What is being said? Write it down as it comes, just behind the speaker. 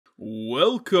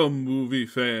Welcome, movie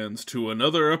fans, to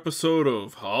another episode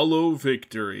of Hollow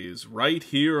Victories, right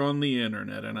here on the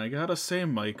internet. And I gotta say,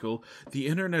 Michael, the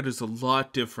internet is a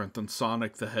lot different than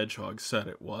Sonic the Hedgehog said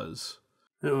it was.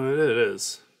 Oh, it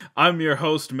is. I'm your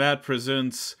host, Matt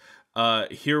Presents,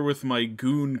 here with my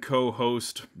goon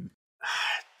co-host.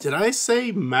 Did I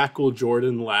say Makal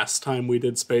Jordan last time we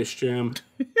did Space Jam?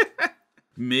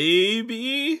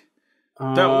 Maybe?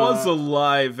 That was a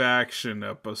live-action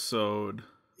episode.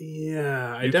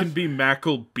 Yeah, You can be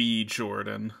Makal B.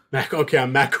 Jordan. Okay,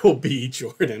 I'm Makal B.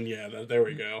 Jordan. Yeah, there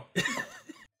we go.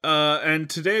 And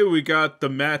today we got the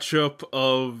matchup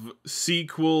of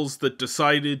sequels that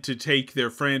decided to take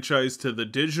their franchise to the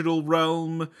digital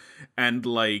realm and,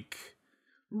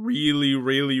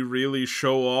 really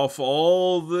show off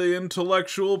all the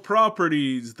intellectual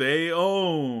properties they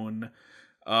own.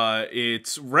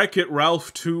 It's Wreck-It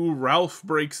Ralph 2, Ralph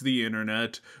Breaks the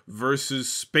Internet,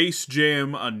 versus Space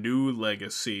Jam, A New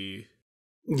Legacy.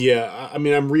 Yeah, I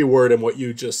mean, I'm rewording what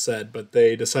you just said, but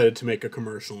they decided to make a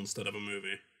commercial instead of a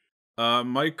movie.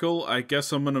 Michael, I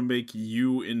guess I'm gonna make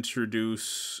you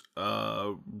introduce,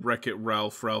 Wreck-It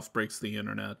Ralph, Ralph Breaks the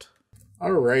Internet.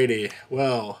 Alrighty,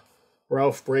 well,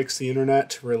 Ralph Breaks the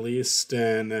Internet, released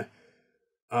in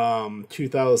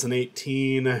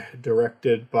 2018,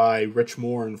 directed by Rich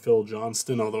Moore and Phil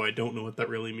Johnston, although I don't know what that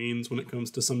really means when it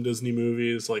comes to some Disney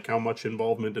movies, like how much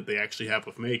involvement did they actually have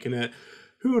with making it?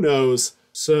 Who knows?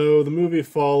 So the movie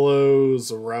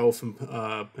follows Ralph and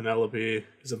Penelope.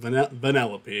 Is it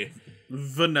Vanellope?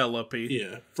 Vanellope.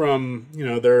 Yeah. From,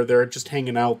 they're just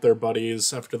hanging out, they're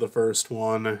buddies after the first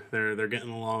one. They're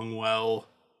getting along well.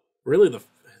 Really,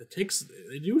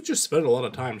 you just spend a lot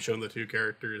of time showing the two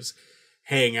characters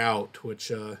hang out,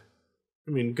 which,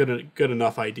 good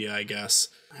enough idea, I guess.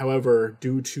 However,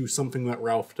 due to something that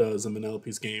Ralph does in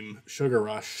Vanellope's game, Sugar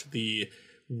Rush, the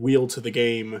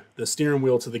steering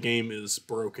wheel to the game is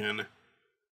broken,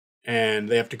 and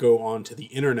they have to go onto the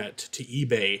internet to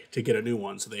eBay to get a new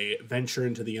one. So they venture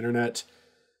into the internet,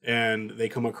 and they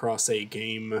come across a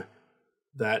game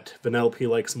that Vanellope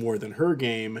likes more than her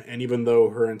game, and even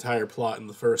though her entire plot in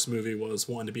the first movie was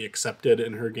wanting to be accepted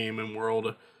in her game and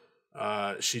world,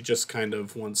 she just kind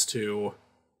of wants to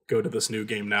go to this new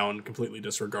game now and completely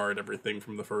disregard everything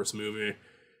from the first movie.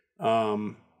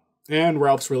 And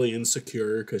Ralph's really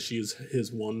insecure because she's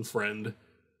his one friend.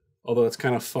 Although it's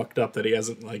kind of fucked up that he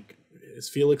hasn't, is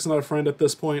Felix not a friend at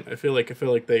this point? I feel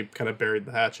like they kind of buried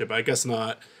the hatchet, but I guess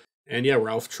not. And yeah,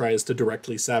 Ralph tries to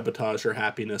directly sabotage her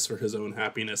happiness for his own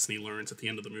happiness, and he learns at the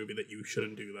end of the movie that you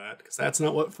shouldn't do that, because that's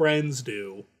not what friends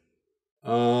do.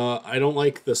 I don't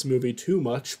like this movie too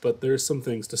much, but there's some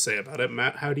things to say about it.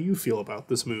 Matt, how do you feel about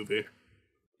this movie?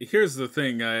 Here's the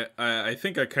thing, I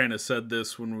think I kind of said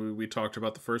this when we talked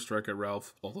about the first Wreck-It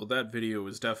Ralph, although that video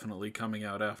is definitely coming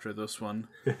out after this one.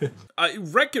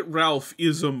 Wreck-It Ralph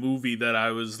is a movie that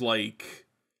I was,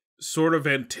 sort of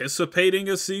anticipating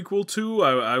a sequel to.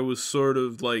 I was sort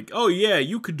of like, oh yeah,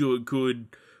 you could do a good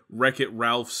Wreck-It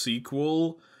Ralph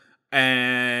sequel,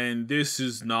 and this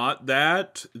is not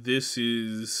that. This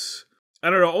is, I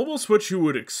don't know, almost what you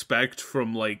would expect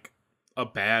from, a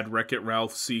bad Wreck-It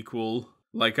Ralph sequel.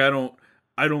 I don't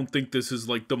think this is,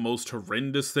 the most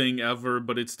horrendous thing ever,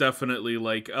 but it's definitely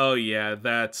oh yeah,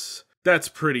 that's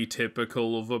pretty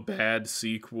typical of a bad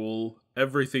sequel.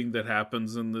 Everything that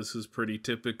happens in this is pretty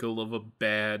typical of a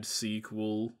bad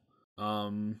sequel.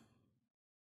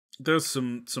 There's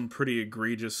some pretty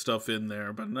egregious stuff in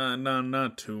there, but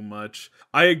not too much.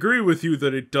 I agree with you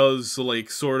that it does,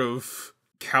 sort of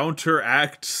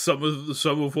counteract some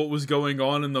of what was going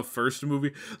on in the first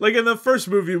movie. In the first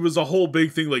movie, it was a whole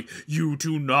big thing, you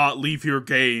do not leave your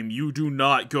game, you do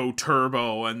not go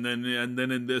turbo, and then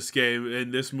in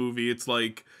this movie, it's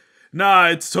nah,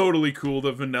 it's totally cool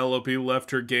that Vanellope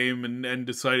left her game and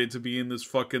decided to be in this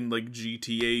fucking,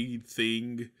 GTA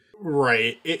thing.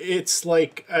 Right. It's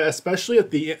especially at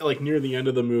the, near the end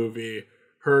of the movie,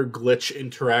 her glitch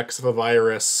interacts with a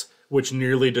virus which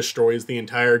nearly destroys the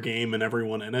entire game and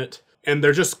everyone in it. And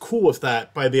they're just cool with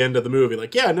that by the end of the movie.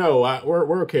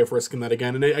 We're okay with risking that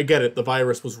again. And I get it, the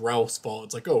virus was Ralph's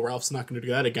fault. It's Ralph's not going to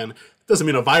do that again. Doesn't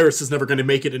mean a virus is never going to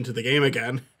make it into the game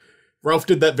again. Ralph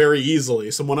did that very easily.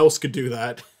 Someone else could do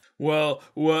that. Well,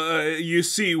 you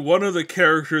see, one of the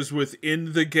characters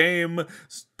within the game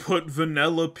put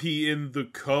Vanellope in the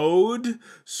code,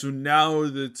 so now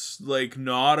it's,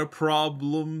 not a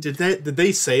problem. Did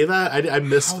they say that? I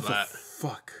missed that.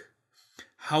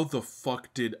 How the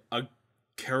fuck did a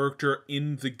character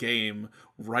in the game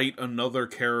write another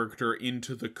character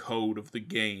into the code of the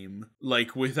game,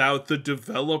 like, without the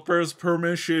developer's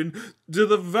permission? Do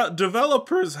the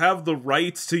developers have the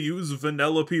rights to use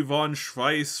Vanellope von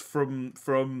Schweiss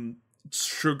from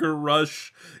Sugar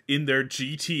Rush in their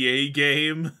GTA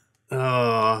game?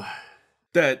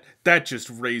 That just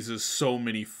raises so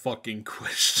many fucking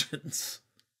questions.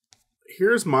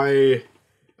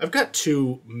 I've got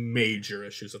two major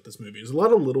issues with this movie. There's a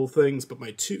lot of little things, but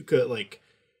I'd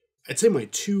say my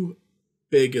two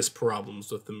biggest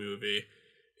problems with the movie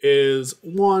is,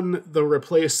 one, the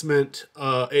replacement.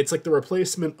 It's like the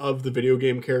replacement of the video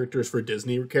game characters for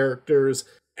Disney characters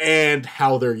and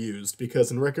how they're used. Because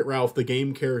in Wreck-It Ralph, the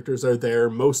game characters are there.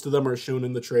 Most of them are shown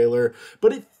in the trailer,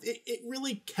 but it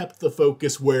really kept the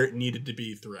focus where it needed to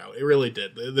be throughout. It really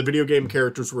did. The video game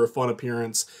characters were a fun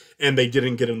appearance, and they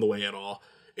didn't get in the way at all.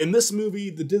 In this movie,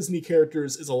 the Disney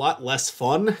characters is a lot less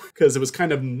fun, because it was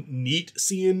kind of neat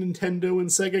seeing Nintendo and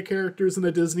Sega characters in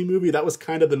a Disney movie. That was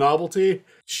kind of the novelty.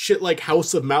 Shit like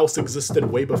House of Mouse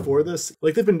existed way before this.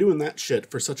 Like, they've been doing that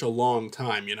shit for such a long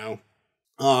time, you know?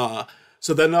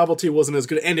 So that novelty wasn't as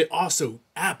good, and it also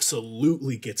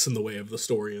absolutely gets in the way of the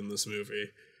story in this movie.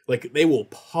 Like, they will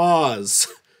pause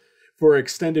for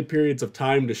extended periods of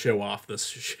time to show off this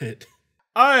shit.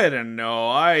 I don't know.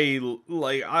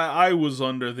 I was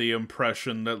under the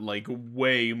impression that, like,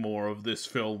 way more of this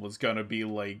film was gonna be,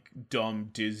 like, dumb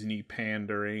Disney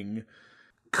pandering.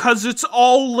 'Cause it's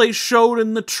all they showed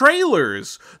in the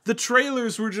trailers. The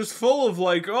trailers were just full of,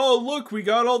 like, oh, look, we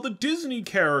got all the Disney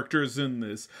characters in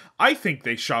this. I think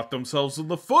they shot themselves in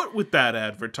the foot with that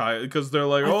advertising, because they're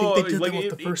like, I think they did that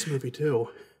with the first movie, too.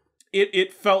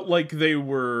 It felt like they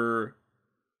were,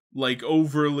 like,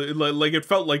 overly, like, it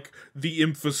felt like the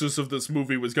emphasis of this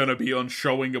movie was gonna be on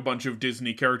showing a bunch of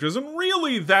Disney characters, and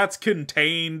really that's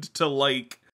contained to,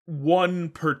 like, one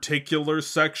particular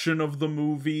section of the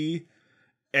movie,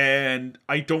 and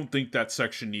I don't think that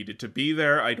section needed to be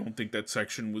there. I don't think that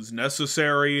section was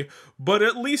necessary, but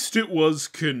at least it was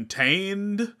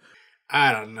contained.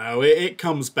 I don't know. It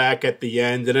comes back at the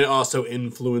end, and it also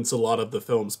influenced a lot of the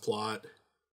film's plot.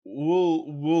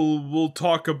 We'll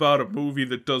talk about a movie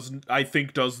that I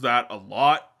think does that a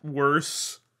lot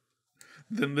worse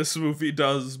than this movie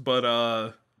does, but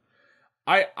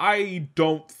I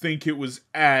don't think it was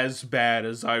as bad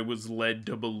as I was led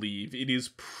to believe. It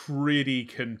is pretty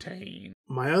contained.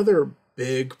 My other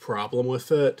big problem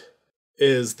with it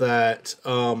is that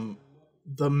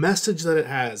the message that it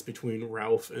has between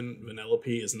Ralph and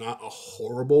Vanellope is not a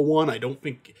horrible one. I don't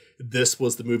think this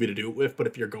was the movie to do it with, but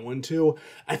if you're going to,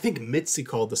 I think Mitzi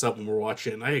called this out when we were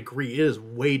watching it, and I agree, it is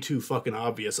way too fucking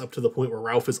obvious, up to the point where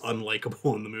Ralph is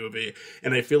unlikable in the movie.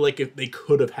 And I feel like if they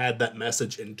could have had that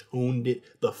message and toned it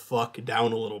the fuck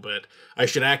down a little bit, I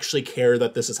should actually care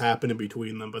that this is happening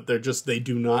between them, but they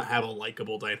do not have a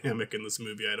likable dynamic in this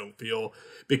movie, I don't feel,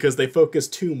 because they focus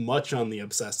too much on the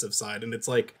obsessive side, and it's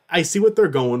like, I see what they're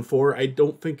going for. I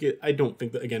don't think this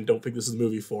is the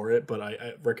movie for it, but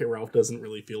Wreck-It Ralph doesn't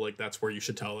really feel like that's where you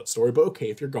should tell that story. But okay,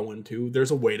 if you're going to, there's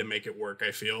a way to make it work,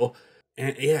 I feel.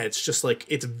 And yeah, it's just like,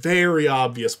 it's very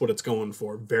obvious what it's going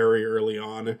for very early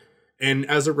on. And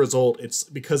as a result, it's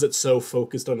because it's so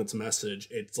focused on its message,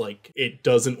 it's like, it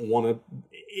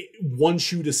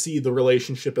wants you to see the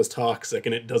relationship as toxic,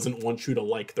 and it doesn't want you to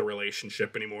like the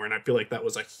relationship anymore. And I feel like that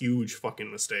was a huge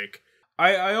fucking mistake.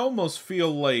 I almost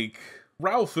feel like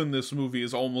Ralph in this movie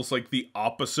is almost like the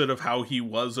opposite of how he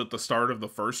was at the start of the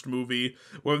first movie.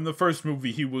 Where in the first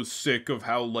movie he was sick of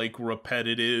how, like,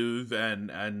 repetitive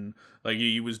and like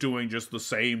he was doing just the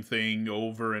same thing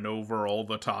over and over all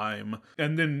the time.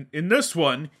 And then in this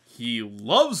one, he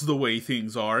loves the way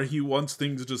things are. He wants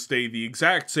things to stay the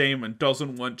exact same and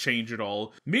doesn't want change at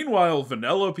all. Meanwhile,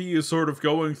 Vanellope is sort of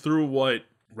going through what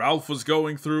Ralph was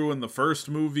going through in the first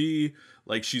movie.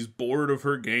 Like, she's bored of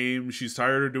her game, she's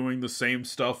tired of doing the same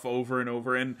stuff over and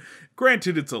over, and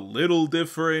granted, it's a little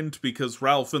different, because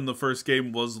Ralph in the first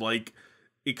game was, like,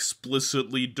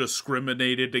 explicitly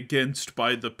discriminated against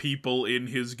by the people in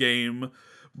his game,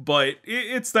 but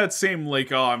it's that same,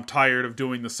 like, oh, I'm tired of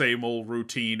doing the same old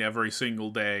routine every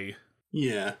single day.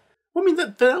 Yeah. Well, I mean,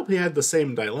 Vanellope had the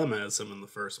same dilemma as him in the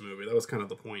first movie. That was kind of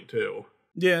the point, too.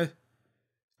 Yeah.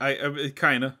 I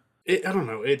kinda. I don't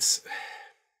know,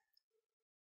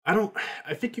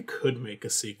 I think you could make a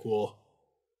sequel,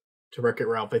 to Wreck-It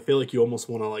Ralph, I feel like you almost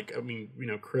want to like, I mean,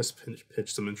 Chris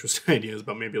pitched some interesting ideas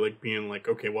about maybe like being like,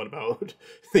 okay, what about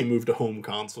they move to home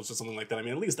consoles or something like that? I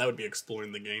mean, at least that would be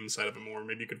exploring the game side of it more.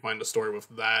 Maybe you could find a story with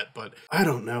that, but I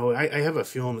don't know. I have a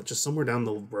feeling that just somewhere down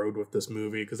the road with this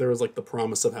movie, because there was like the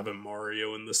promise of having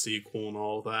Mario in the sequel and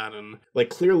all that, and like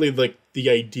clearly like the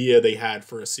idea they had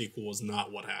for a sequel was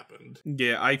not what happened.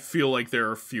 Yeah, I feel like there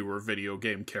are fewer video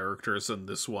game characters in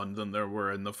this one than there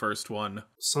were in the first one.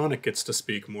 Sonic gets to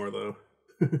speak more though.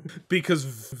 Because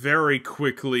very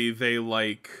quickly they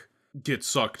like get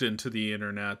sucked into the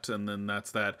internet, and then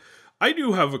that's that. I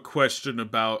do have a question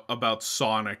about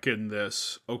Sonic in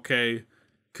this, okay?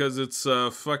 Because it's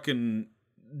fucking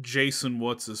Jason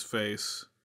what's his face.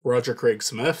 Roger Craig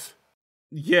Smith?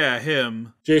 Yeah,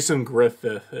 him. Jason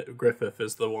Griffith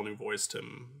is the one who voiced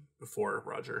him before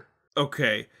Roger.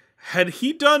 Okay. Had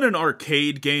he done an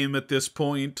arcade game at this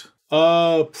point?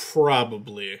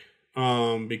 Probably.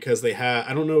 Because they had,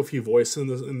 I don't know if he voiced in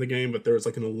the game, but there was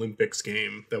like an Olympics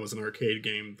game that was an arcade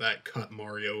game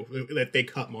that they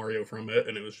cut Mario from it,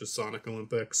 and it was just Sonic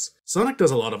Olympics. Sonic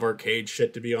does a lot of arcade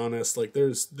shit, to be honest. Like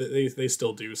they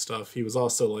still do stuff. He was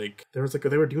also like, they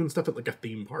were doing stuff at like a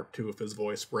theme park too with his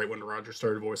voice right when Roger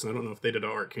started voicing. I don't know if they did an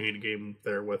arcade game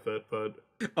there with it, but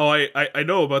oh, I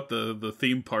know about the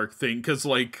theme park thing, because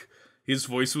like his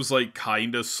voice was like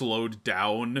kind of slowed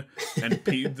down, and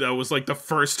that was like the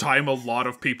first time a lot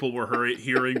of people were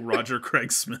hearing Roger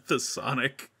Craig Smith as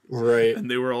Sonic. Right. And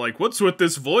they were like, what's with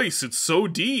this voice? It's so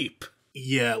deep.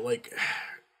 Yeah, like,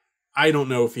 I don't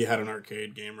know if he had an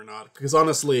arcade game or not, because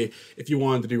honestly, if you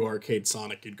wanted to do arcade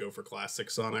Sonic, you'd go for classic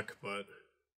Sonic,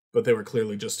 but they were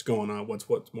clearly just going on what's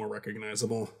more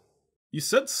recognizable. You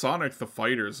said Sonic the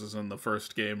Fighters is in the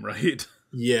first game, right?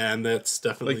 Yeah, and that's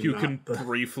definitely like you not can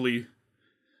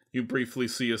briefly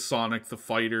see a Sonic the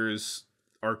Fighters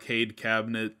arcade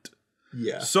cabinet.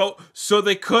 Yeah. So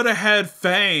they could have had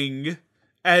Fang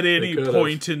at any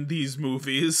point in these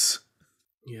movies.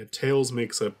 Yeah, Tails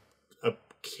makes a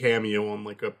cameo on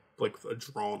like a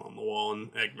drawing on the wall,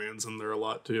 and Eggman's in there a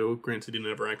lot too. Granted, he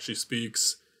never actually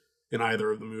speaks in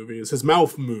either of the movies. His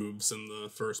mouth moves in the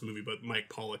first movie, but Mike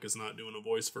Pollock is not doing a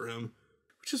voice for him.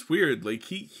 Which is weird. Like,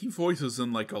 he voices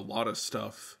in, like, a lot of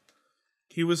stuff.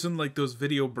 He was in, like, those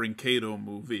Video Brincato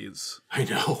movies. I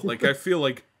know. Like, I feel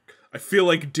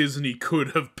like Disney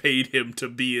could have paid him to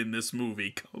be in this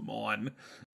movie. Come on.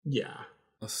 Yeah.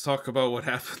 Let's talk about what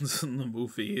happens in the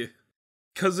movie.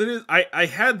 Because it is, I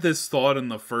had this thought in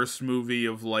the first movie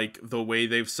of, like, the way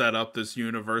they've set up this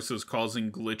universe is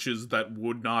causing glitches that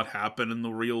would not happen in the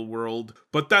real world.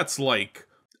 But that's, like,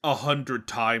 100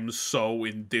 times so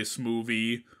in this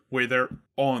movie, where they're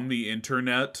on the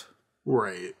internet.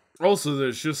 Right. Also,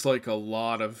 there's just, like, a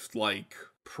lot of, like,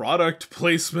 product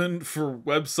placement for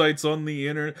websites on the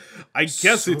internet. I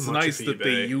guess it's nice that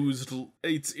they used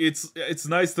it's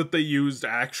nice that they used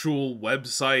actual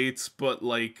websites, but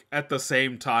like at the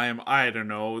same time, I don't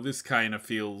know, this kind of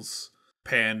feels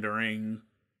pandering.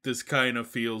 This kind of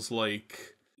feels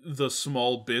like the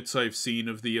small bits I've seen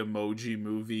of the Emoji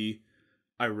Movie.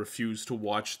 I refuse to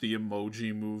watch the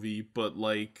Emoji Movie, but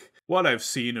like what I've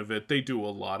seen of it, they do a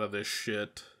lot of this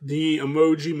shit. The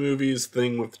Emoji Movie's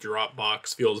thing with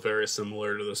Dropbox feels very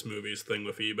similar to this movie's thing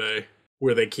with eBay,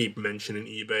 where they keep mentioning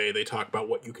eBay. They talk about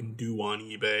what you can do on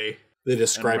eBay. They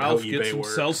describe how eBay works. Ralph gets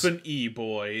himself an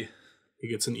e-boy. He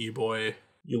gets an e-boy.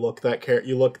 You look that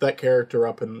character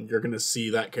up, and you're gonna see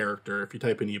that character. If you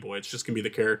type in e-boy, it's just gonna be the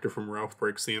character from Ralph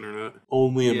Breaks the Internet.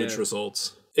 Only image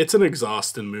results. It's an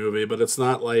exhausting movie, but it's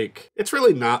not like, it's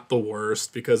really not the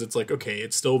worst, because it's like, okay,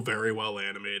 it's still very well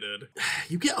animated.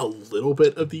 You get a little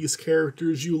bit of these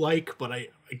characters you like, but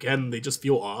again, they just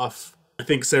feel off. I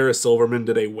think Sarah Silverman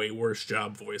did a way worse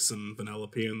job voicing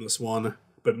Vanellope in this one,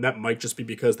 but that might just be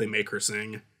because they make her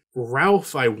sing.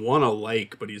 Ralph I wanna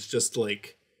like, but he's just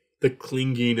like, the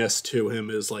clinginess to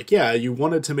him is like, yeah, you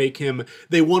wanted to make him,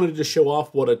 they wanted to show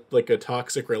off what a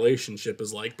toxic relationship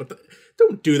is like, but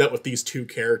don't do that with these two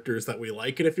characters that we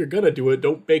like. And if you're gonna do it,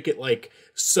 don't make it like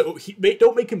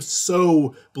don't make him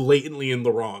so blatantly in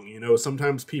the wrong. You know,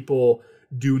 sometimes people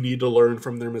do need to learn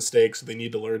from their mistakes. They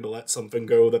need to learn to let something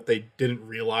go that they didn't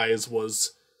realize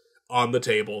was on the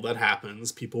table. That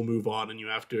happens. People move on, and you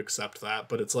have to accept that.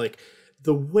 But it's like,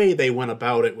 the way they went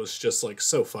about it was just like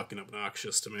so fucking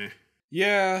obnoxious to me.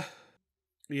 Yeah.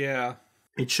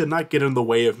 It should not get in the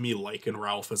way of me liking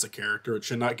Ralph as a character. It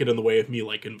should not get in the way of me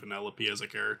liking Vanellope as a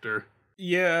character.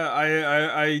 Yeah,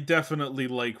 I definitely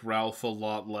like Ralph a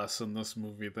lot less in this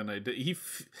movie than I did. He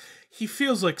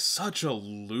feels like such a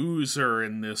loser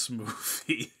in this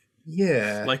movie.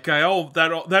 Yeah. Like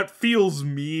that feels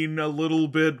mean a little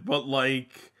bit, but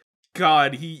like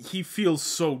God, he feels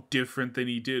so different than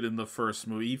he did in the first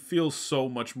movie. He feels so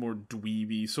much more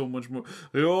dweeby, so much more.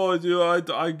 Oh, yeah,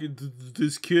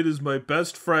 this kid is my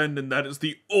best friend, and that is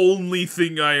the only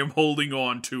thing I am holding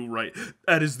on to. Right,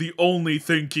 that is the only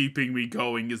thing keeping me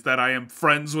going. Is that I am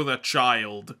friends with a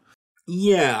child.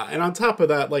 Yeah, and on top of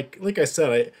that, like I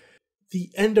said, the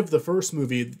end of the first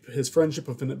movie, his friendship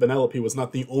with Vanellope was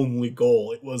not the only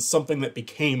goal. It was something that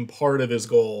became part of his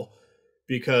goal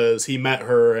because he met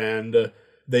her and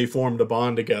they formed a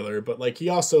bond together. But like he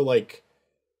also like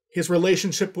his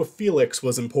relationship with Felix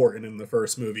was important in the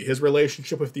first movie. His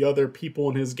relationship with the other people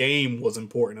in his game was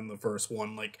important in the first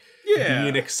one. Like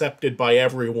being accepted by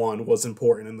everyone was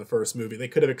important in the first movie. They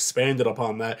could have expanded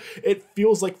upon that. It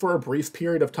feels like for a brief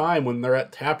period of time when they're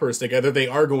at Tappers together, they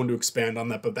are going to expand on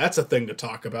that, but that's a thing to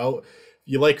talk about.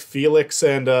 You like Felix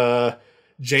and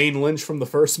Jane Lynch from the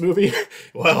first movie?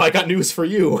 Well, I got news for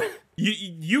you.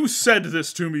 You said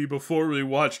this to me before we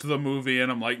watched the movie,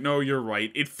 and I'm like, no, you're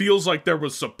right. It feels like there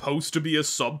was supposed to be a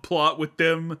subplot with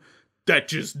them that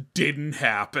just didn't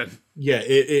happen. Yeah,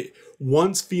 it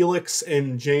once Felix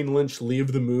and Jane Lynch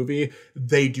leave the movie,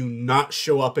 they do not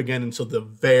show up again until the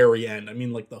very end. I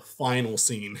mean, like the final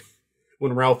scene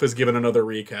when Ralph is given another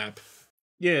recap.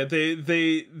 Yeah,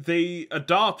 they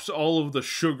adopt all of the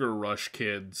Sugar Rush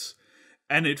kids,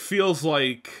 and it feels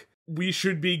like we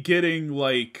should be getting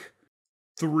like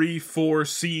 3-4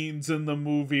 scenes in the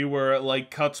movie where it like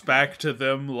cuts back to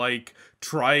them like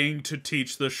trying to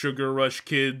teach the Sugar Rush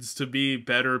kids to be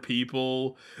better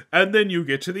people, and then you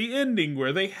get to the ending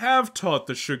where they have taught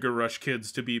the Sugar Rush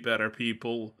kids to be better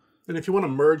people. And if you want to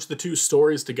merge the two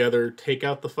stories together, take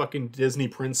out the fucking Disney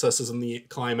princesses in the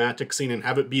climactic scene and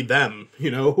have it be them, you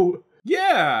know?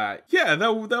 Yeah,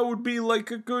 that would be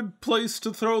like a good place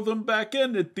to throw them back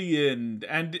in at the end,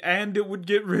 and it would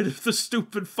get rid of the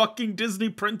stupid fucking Disney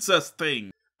princess thing.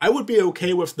 I would be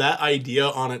okay with that idea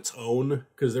on its own,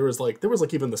 because there was like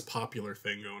even this popular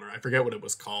thing going on. I forget what it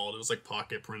was called. It was like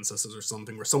Pocket Princesses or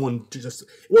something, where someone just, it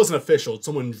wasn't official,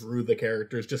 someone drew the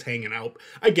characters just hanging out.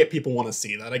 I get people want to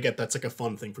see that. I get that's like a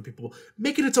fun thing for people.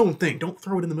 Make it its own thing. Don't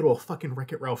throw it in the middle of fucking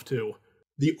Wreck-It Ralph 2.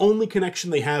 The only connection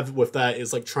they have with that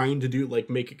is like trying to do like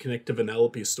make it connect to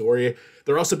Vanellope's story.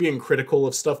 They're also being critical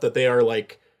of stuff that they are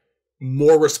like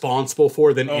more responsible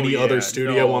for than any other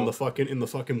studio on the fucking in the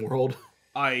fucking world.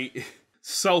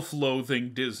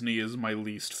 Self-loathing Disney is my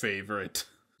least favorite.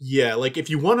 Yeah, like if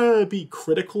you want to be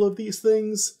critical of these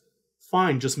things,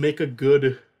 fine, just make a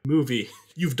good movie.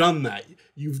 You've done that.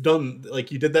 You've done,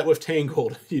 like, you did that with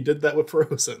Tangled. You did that with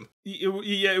Frozen.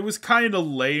 It was kind of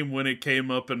lame when it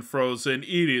came up in Frozen.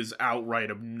 It is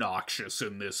outright obnoxious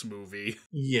in this movie.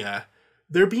 Yeah.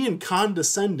 They're being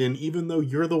condescending, even though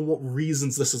you're the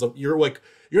reasons this is you're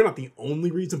not the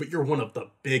only reason, but you're one of the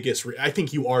biggest. I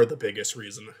think you are the biggest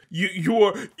reason.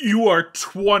 You are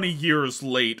 20 years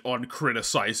late on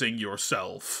criticizing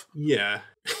yourself. Yeah.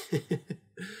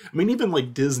 I mean, even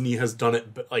like Disney has done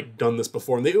this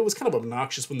before, and it was kind of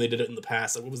obnoxious when they did it in the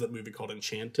past. Like, what was that movie called?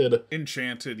 Enchanted.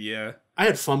 Enchanted, yeah. I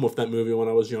had fun with that movie when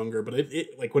I was younger, but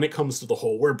it like when it comes to the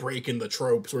whole we're breaking the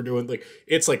tropes, we're doing like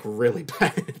it's like really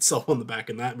bad itself on the back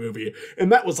in that movie,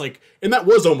 and that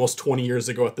was almost 20 years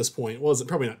ago at this point. It wasn't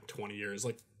probably not 20 years,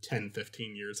 like 10,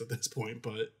 15 years at this point,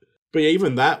 but yeah,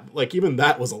 even that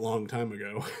was a long time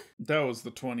ago. That was the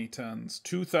 2010s,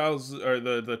 2000 or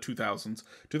the 2000s,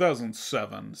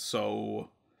 2007. So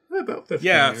about 15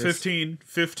 years.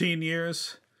 15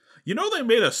 years. You know, they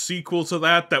made a sequel to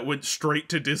that went straight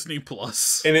to Disney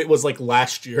Plus, and it was like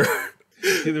last year.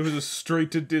 There was a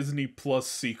straight to Disney Plus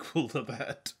sequel to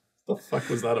that. What the fuck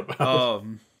was that about?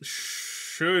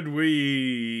 Should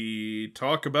we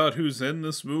talk about who's in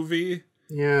this movie?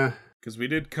 Yeah, because we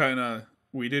did kind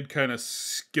of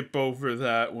skip over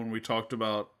that when we talked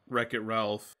about Wreck-It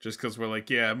Ralph, just because we're like,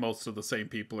 yeah, most of the same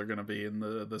people are going to be in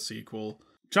the sequel.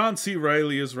 John C.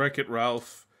 Reilly is Wreck-It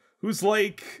Ralph, who's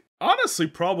like, honestly,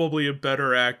 probably a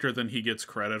better actor than he gets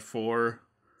credit for.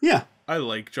 Yeah. I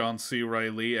like John C.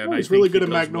 Reilly, and he's I think really good he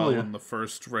in does Magnolia. well in the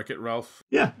first Wreck-It Ralph.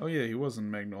 Yeah. Oh yeah, he was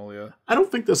in Magnolia. I don't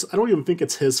even think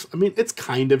it's his, I mean, it's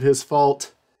kind of his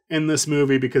fault in this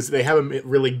movie because they have him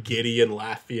really giddy and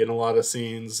laughy in a lot of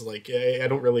scenes. Like, I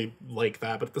don't really like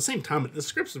that, but at the same time, the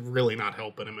script's really not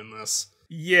helping him in this.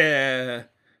 Yeah,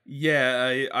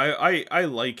 I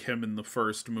like him in the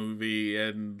first movie,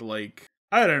 and like,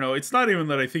 I don't know, it's not even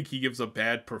that I think he gives a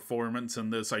bad performance in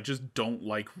this, I just don't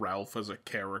like Ralph as a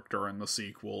character in the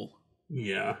sequel.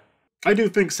 Yeah. I do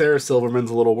think Sarah Silverman's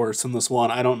a little worse in this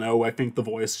one. I don't know, I think the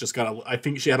voice I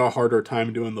think she had a harder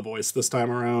time doing the voice this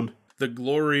time around. the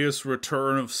glorious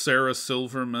return of Sarah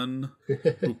Silverman,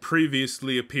 who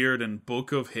previously appeared in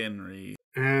Book of Henry.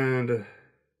 And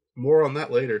more on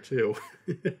that later, too.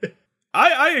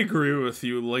 I agree with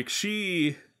you. Like,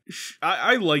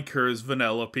 I like her as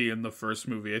Vanellope in the first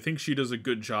movie. I think she does a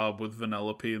good job with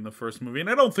Vanellope in the first movie, and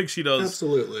I don't think she does.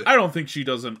 Absolutely. I don't think she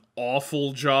does an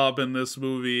awful job in this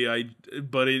movie.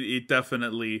 But it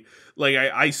definitely, like,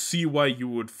 I see why you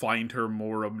would find her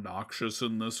more obnoxious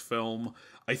in this film.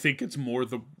 I think it's more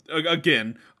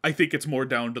I think it's more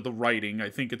down to the writing. I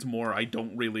think it's more I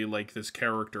don't really like this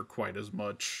character quite as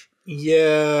much.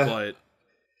 Yeah. But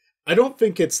I don't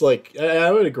think it's like,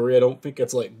 I would agree, I don't think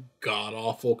it's like god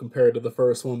awful compared to the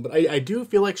first one, but I do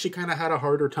feel like she kind of had a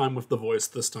harder time with the voice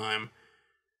this time.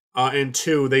 And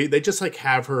two, they just like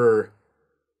have her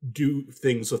do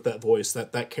things with that voice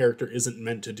that character isn't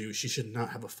meant to do. She should not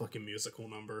have a fucking musical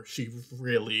number. She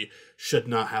really should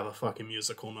not have a fucking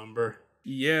musical number.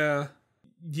 yeah,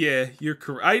 you're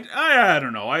correct. I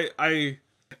don't know. I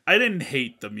didn't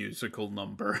hate the musical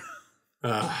number.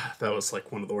 That was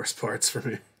like one of the worst parts for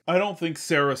me. I don't think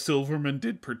Sarah Silverman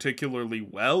did particularly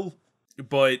well,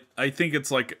 but I think it's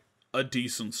like a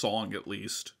decent song at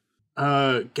least.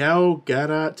 Gal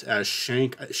Gadot as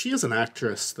Shank. She is an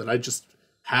actress that I just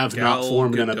have Gal not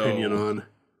formed an Gadot. opinion on.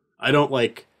 I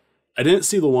didn't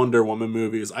see the Wonder Woman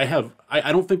movies. I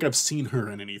don't think I've seen her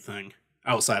in anything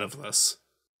outside of this.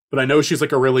 But I know she's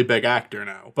like a really big actor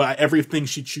now. But everything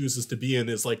she chooses to be in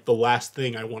is like the last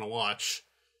thing I want to watch.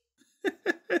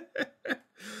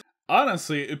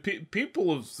 Honestly,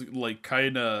 people have like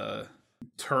kind of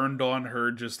turned on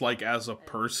her just like as a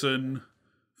person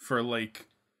for like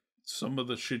some of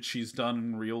the shit she's done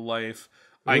in real life.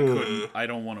 I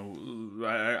don't want to,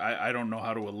 I don't know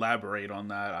how to elaborate on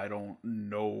that. I don't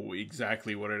know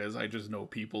exactly what it is. I just know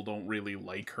people don't really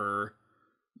like her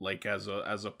like as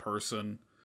a person.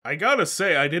 I gotta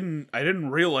say, I didn't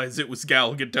realize it was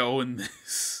Gal Gadot in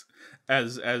this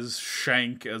as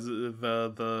Shank, as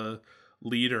the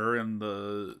leader in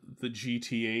the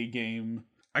GTA game.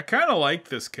 I kind of like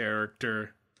this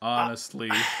character, honestly.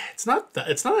 It's not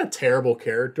a terrible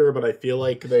character, but I feel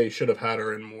like they should have had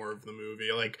her in more of the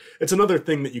movie. Like, it's another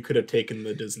thing that you could have taken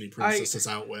the Disney princesses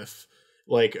out with.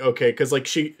 Like, okay, because like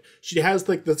she has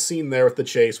like the scene there with the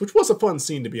chase, which was a fun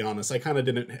scene to be honest.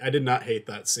 I did not hate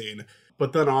that scene.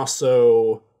 But then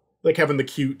also like having the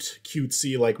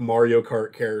cutesy like Mario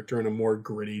Kart character in a more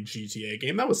gritty GTA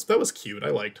game. That was cute. I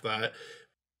liked that.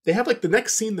 They have like the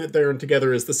next scene that they're in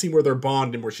together is the scene where they're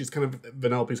bonding, where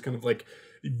Vanellope's kind of like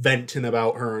venting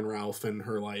about her and Ralph and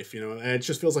her life, you know, and it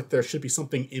just feels like there should be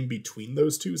something in between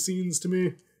those two scenes to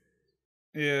me.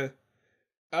 Yeah.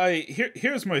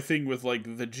 Here's my thing with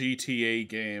like the GTA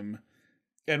game,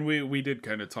 and we did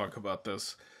kind of talk about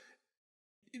this.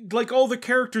 Like all the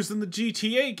characters in the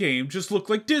GTA game just look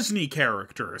like Disney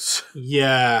characters.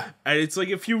 Yeah. And it's like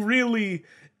if you really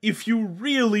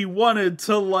wanted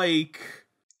to like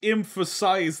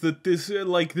emphasize that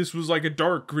this was like a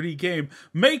dark gritty game,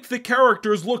 make the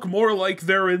characters look more like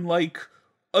they're in like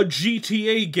a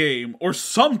GTA game or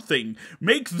something.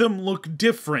 Make them look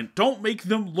different. Don't make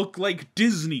them look like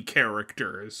Disney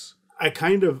characters. I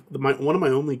kind of one of my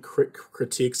only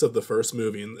critiques of the first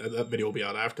movie, and that video will be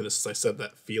out after this, is I said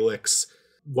that Felix,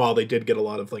 while they did get a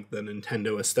lot of like the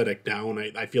Nintendo aesthetic down,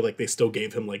 I feel like they still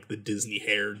gave him like the Disney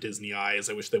hair, Disney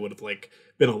eyes. I wish they would have like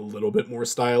been a little bit more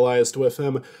stylized with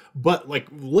him. But like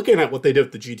looking at what they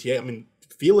did with the GTA, I mean,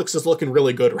 Felix is looking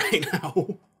really good right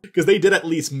now because they did at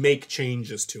least make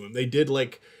changes to him. They did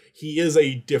like, he is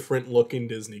a different looking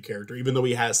Disney character, even though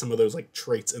he has some of those like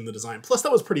traits in the design. Plus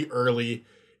that was pretty early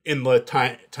in the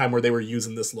time where they were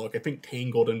using this look. I think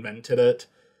Tangled invented it,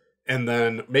 and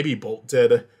then maybe Bolt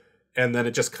did, and then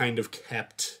it just kind of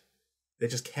kept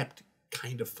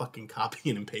kind of fucking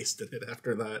copying and pasting it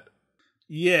after that.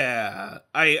 Yeah,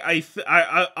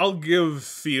 I'll give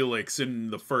Felix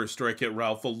in the first Wreck-It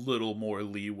Ralph a little more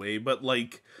leeway, but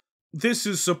like, this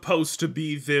is supposed to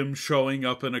be them showing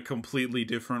up in a completely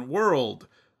different world.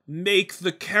 Make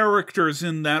the characters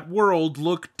in that world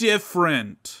look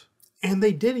different. And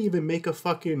they did even make a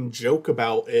fucking joke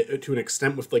about it to an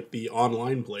extent with like the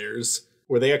online players,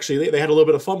 where they had a little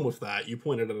bit of fun with that. You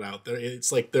pointed it out.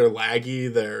 It's like they're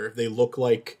laggy. They look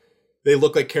like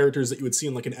characters that you would see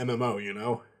in like an MMO, you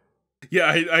know?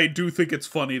 Yeah, I do think it's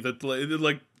funny that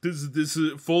like this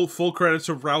is full credits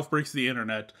of Ralph Breaks the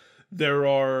Internet. There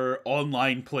are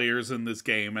online players in this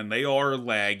game, and they are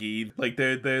laggy. Like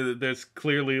there's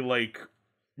clearly like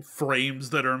frames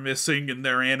that are missing in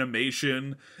their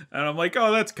animation, and I'm like,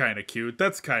 oh, that's kind of cute,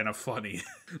 that's kind of funny.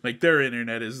 Like, their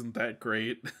internet isn't that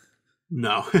great.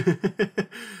 No.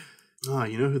 Ah,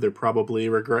 you know who they're probably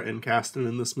regretting casting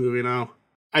in this movie now?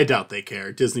 I doubt they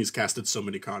care. Disney's casted so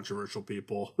many controversial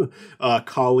people.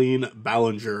 Colleen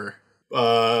Ballinger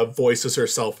voices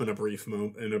herself in a brief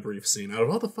scene. Out of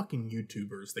all the fucking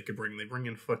YouTubers they bring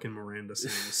in fucking Miranda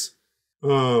scenes.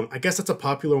 I guess that's a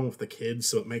popular one with the kids,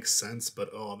 so it makes sense.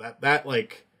 But that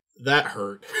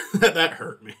hurt. that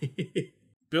hurt me.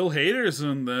 Bill Hader's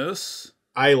in this.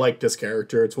 I liked his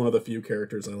character. It's one of the few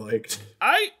characters I liked.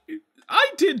 I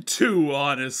did too,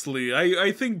 honestly.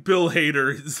 I think Bill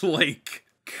Hader is like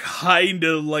kind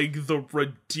of like the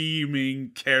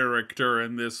redeeming character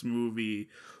in this movie.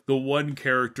 The one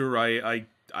character I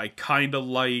kind of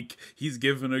like. He's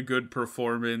given a good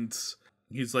performance.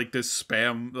 He's like this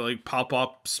spam, like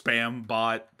pop-up spam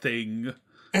bot thing.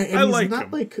 And I he's like not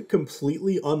him. like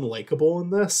completely unlikable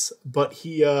in this, but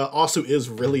he also is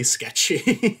really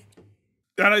sketchy.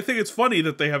 And I think it's funny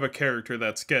that they have a character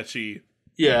that's sketchy.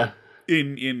 Yeah.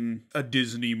 In a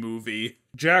Disney movie.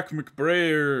 Jack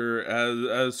McBrayer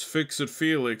as Fix-It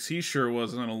Felix, he sure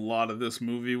wasn't in a lot of this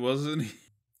movie, wasn't he?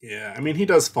 Yeah, I mean, he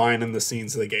does fine in the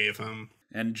scenes they gave him.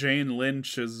 And Jane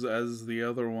Lynch as the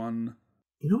other one.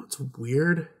 You know what's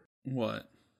weird? What?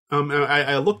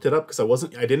 I looked it up because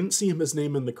I didn't see his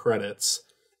name in the credits,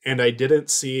 and I didn't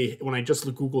see, when I just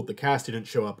Googled the cast, he didn't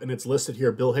show up, and it's listed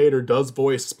here, Bill Hader does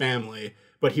voice Spamley,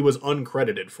 but he was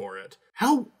uncredited for it.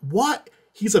 What?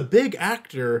 He's a big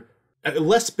actor,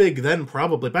 less big then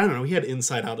probably, but I don't know, he had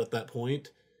Inside Out at that point,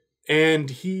 and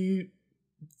he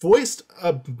voiced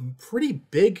a pretty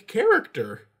big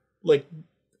character. Like,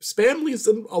 Spamley's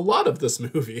in a lot of this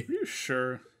movie. Are you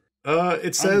sure?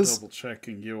 It says... I'm double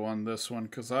checking you on this one,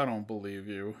 because I don't believe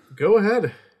you. Go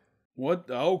ahead. What?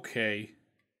 Okay.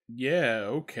 Yeah,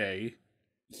 okay.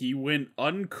 He went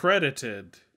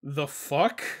uncredited. The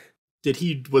fuck?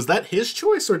 Was that his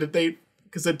choice, or did they...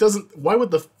 Because it doesn't... Why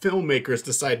would the filmmakers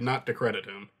decide not to credit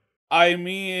him? I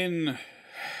mean...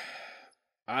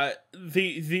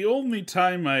 the only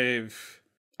time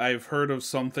I've heard of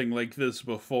something like this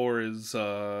before is,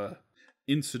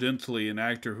 incidentally, an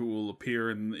actor who will appear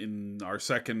in our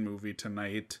second movie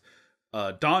tonight.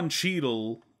 Don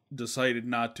Cheadle decided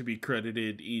not to be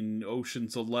credited in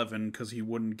Ocean's 11 because he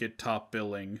wouldn't get top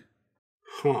billing.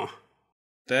 Huh.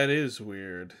 That is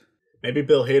weird. Maybe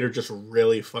Bill Hader just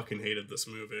really fucking hated this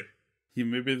movie. Yeah,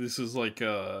 maybe this is like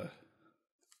a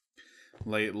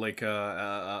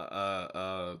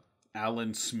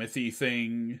Alan Smithy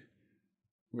thing,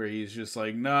 where he's just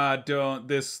like, nah, don't,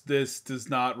 this does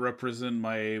not represent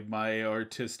my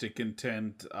artistic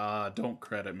intent. Don't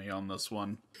credit me on this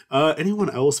one.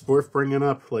 Anyone else worth bringing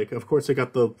up? Like, of course, I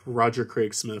got the Roger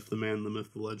Craig Smith, the man, the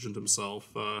myth, the legend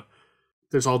himself.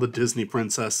 There's all the Disney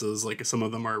princesses. Like, some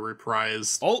of them are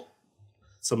reprised.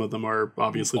 Some of them are,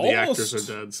 obviously, the actors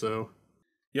are dead, so...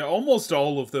 Yeah, almost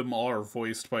all of them are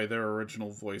voiced by their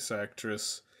original voice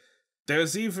actress.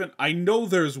 There's even... I know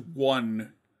there's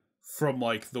one from,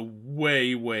 like, the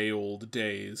way, way old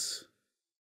days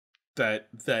that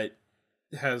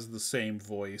has the same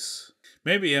voice.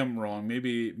 Maybe I'm wrong.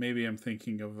 Maybe I'm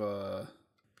thinking of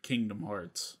Kingdom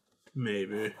Hearts.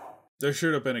 Maybe. There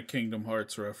should have been a Kingdom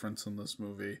Hearts reference in this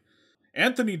movie.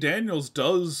 Anthony Daniels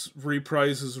does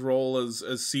reprise his role as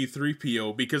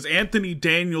C-3PO because Anthony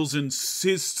Daniels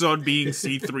insists on being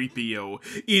C-3PO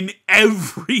in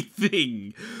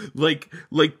everything. Like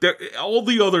all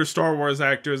the other Star Wars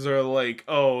actors are like,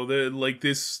 oh, like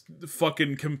this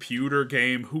fucking computer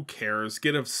game, who cares?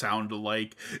 Get a sound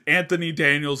alike. Anthony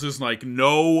Daniels is like,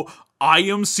 no, I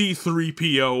am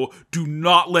C-3PO. Do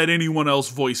not let anyone else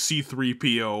voice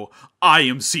C-3PO. I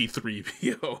am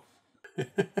C-3PO.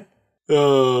 You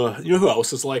know who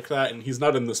else is like that? And he's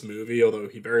not in this movie, although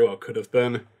he very well could have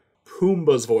been.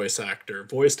 Pumbaa's voice actor.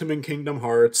 Voiced him in Kingdom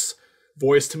Hearts.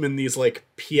 Voiced him in these, like,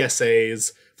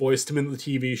 PSAs. Voiced him in the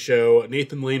TV show.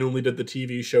 Nathan Lane only did the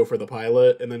TV show for the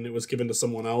pilot, and then it was given to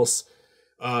someone else.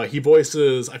 He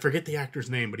voices... I forget the actor's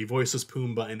name, but he voices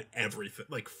Pumbaa in everything.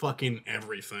 Like, fucking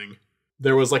everything.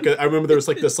 There was, like, I remember there was,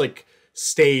 like, this, like...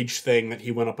 stage thing that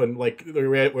he went up and like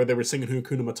where they were singing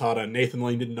Hakuna Matata, and Nathan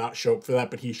Lane did not show up for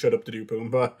that, but he showed up to do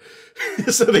Pumbaa.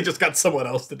 So they just got someone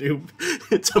else to do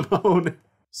Timon.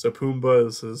 So Pumbaa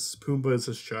is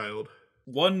his child.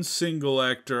 One single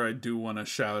actor I do want to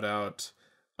shout out.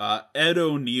 Ed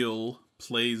O'Neill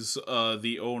plays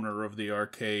the owner of the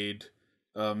arcade,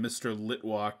 Mr.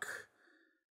 Litwack.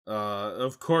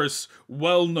 Of course,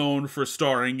 well known for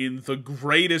starring in the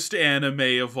greatest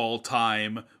anime of all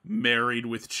time, Married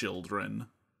with Children.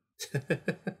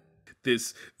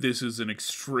 this is an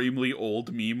extremely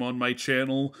old meme on my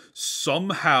channel.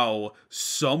 Somehow,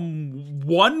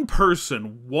 one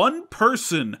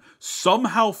person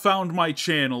somehow found my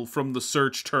channel from the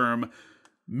search term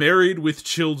Married with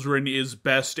Children is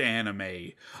best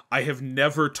anime. I have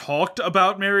never talked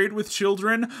about Married with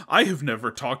Children. I have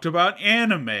never talked about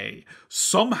anime.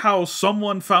 Somehow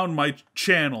someone found my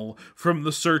channel from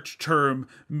the search term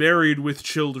Married with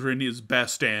Children is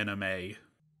best anime.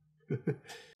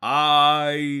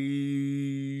 I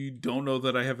don't know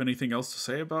that I have anything else to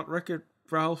say about Wreck-It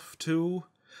Ralph 2.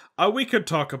 We could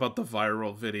talk about the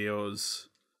viral videos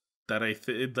that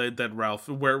that Ralph,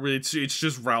 where it's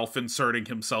just Ralph inserting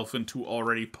himself into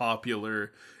already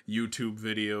popular YouTube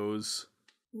videos.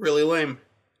 Really lame.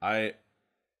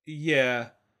 Yeah,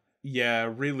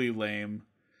 really lame.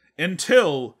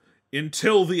 Until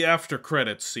the after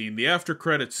credits scene. The after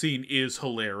credits scene is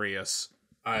hilarious.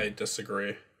 I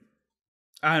disagree.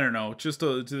 I don't know,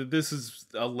 this is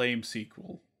a lame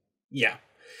sequel. Yeah.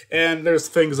 And there's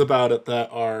things about it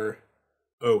that are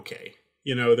okay.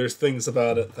 You know, there's things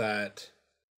about it that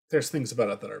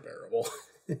are bearable.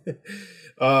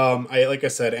 Like I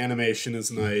said, animation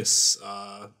is nice.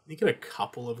 You get a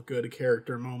couple of good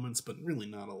character moments, but really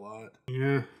not a lot.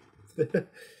 Yeah.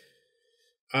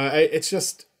 It's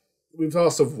just, we've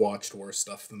also watched worse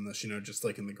stuff than this, you know, just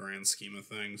like in the grand scheme of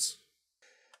things.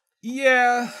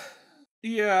 Yeah,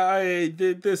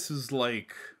 this is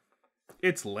like,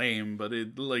 it's lame, but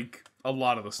it, like, a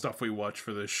lot of the stuff we watch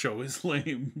for this show is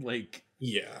lame. Like,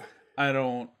 yeah.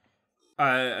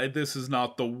 This is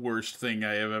not the worst thing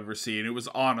I have ever seen. It was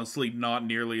honestly not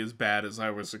nearly as bad as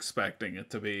I was expecting it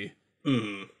to be.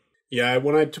 Mm. Yeah,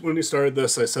 when we started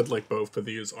this, I said, like, both of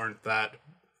these aren't that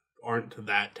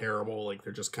terrible. Like,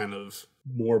 they're just kind of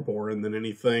more boring than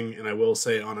anything. And I will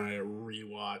say on a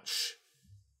rewatch,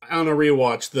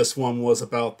 this one was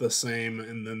about the same,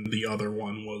 and then the other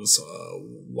one was a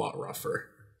lot rougher.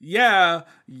 Yeah.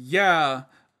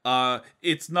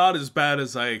 It's not as bad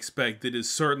as I expected. It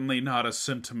is certainly not a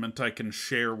sentiment I can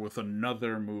share with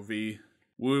another movie.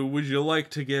 Would you like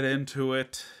to get into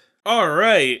it?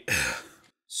 Alright.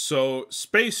 So,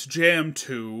 Space Jam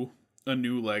 2, A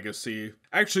New Legacy.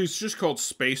 Actually, it's just called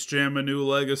Space Jam, A New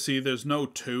Legacy. There's no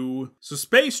 2. So,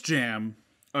 Space Jam,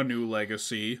 A New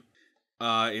Legacy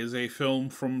is a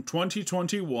film from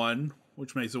 2021,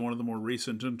 which makes it one of the more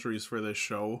recent entries for this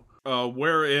show,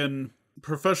 wherein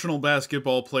professional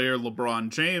basketball player LeBron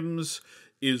James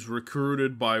is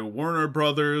recruited by Warner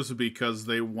Brothers because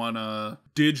they want to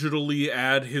digitally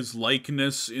add his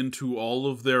likeness into all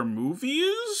of their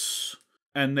movies.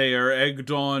 And they are egged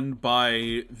on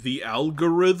by the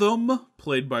algorithm,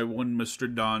 played by one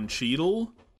Mr. Don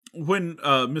Cheadle. When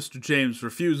Mr. James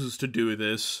refuses to do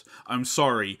this, I'm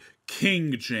sorry,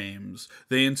 King James.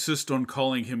 They insist on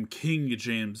calling him King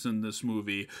James in this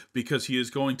movie because he is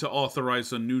going to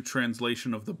authorize a new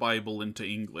translation of the Bible into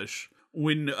English.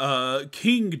 When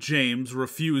King James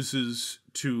refuses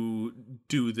to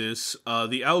do this,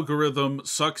 the algorithm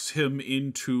sucks him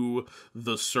into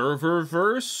the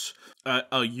serververse,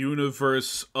 a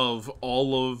universe of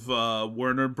all of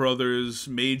Warner Brothers'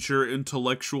 major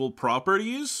intellectual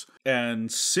properties,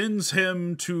 and sends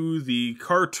him to the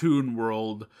cartoon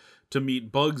world to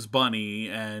meet Bugs Bunny,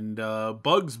 and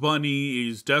Bugs Bunny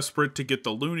is desperate to get the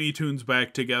Looney Tunes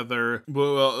back together.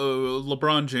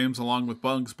 LeBron James, along with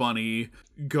Bugs Bunny,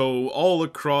 go all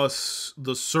across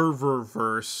the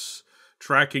serververse,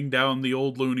 tracking down the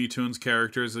old Looney Tunes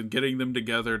characters and getting them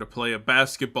together to play a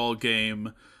basketball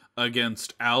game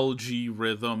against Algae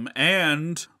Rhythm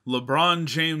and LeBron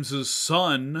James's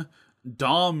son,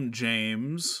 Dom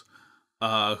James,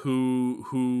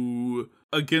 who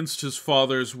against his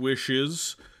father's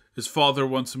wishes, his father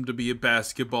wants him to be a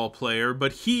basketball player,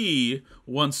 but he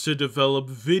wants to develop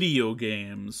video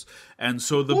games. And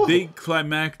so the big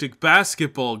climactic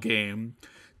basketball game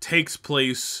takes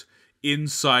place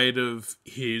inside of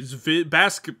his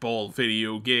basketball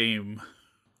video game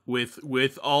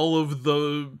with all of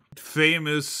the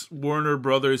famous Warner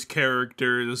Brothers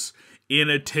characters in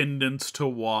attendance to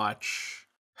watch.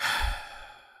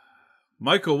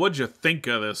 Michael, what'd you think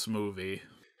of this movie?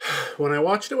 When I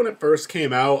watched it when it first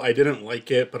came out, I didn't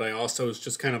like it, but I also was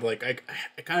just kind of like, I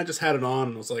kind of just had it on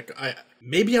and was like,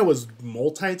 maybe I was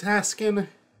multitasking.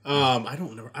 I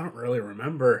don't really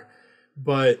remember,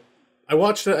 but I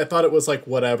watched it. I thought it was like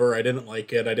whatever. I didn't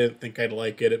like it. I didn't think I'd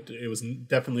like it. It was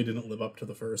definitely didn't live up to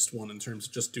the first one in terms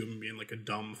of just being like a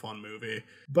dumb fun movie.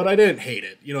 But I didn't hate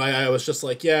it. You know, I was just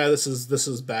like, yeah, this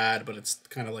is bad, but it's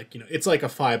kind of like, you know, it's like a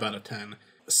 5 out of 10.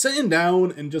 Sitting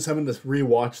down and just having to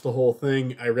rewatch the whole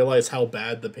thing, I realize how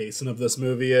bad the pacing of this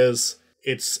movie is.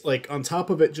 It's like, on top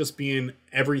of it just being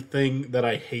everything that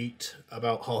I hate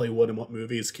about Hollywood and what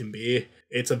movies can be,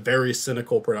 it's a very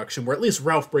cynical production where at least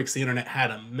Ralph Breaks the Internet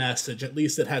had a message. At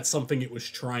least it had something it was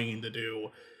trying to do.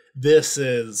 This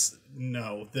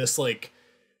like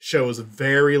shows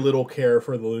very little care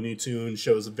for the Looney Tunes,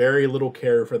 shows very little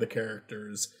care for the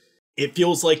characters. It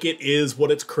feels like it is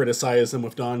what it's criticizing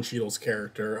with Don Cheadle's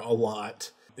character a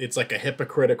lot. It's like a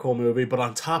hypocritical movie, but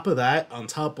on top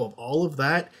of all of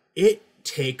that, it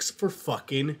takes for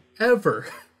fucking ever.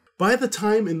 By the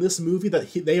time in this movie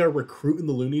that they are recruiting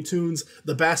the Looney Tunes,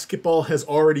 the basketball has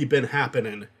already been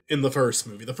happening in the first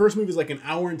movie. The first movie is like an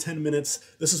hour and 10 minutes.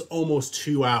 This is almost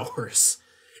 2 hours.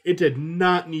 It did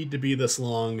not need to be this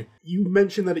long. You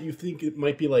mentioned that you think it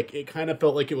might be like, it kind of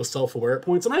felt like it was self-aware at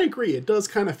points, and I agree. It does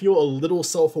kind of feel a little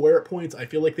self-aware at points. I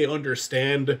feel like they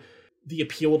understand the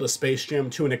appeal to Space Jam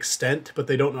to an extent, but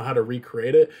they don't know how to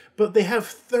recreate it. But they have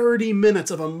 30 minutes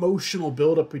of emotional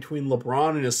buildup between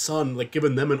LeBron and his son, like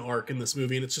giving them an arc in this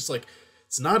movie, and it's just like,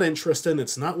 it's not interesting,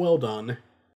 it's not well done.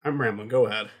 I'm rambling, go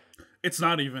ahead. It's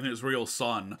not even his real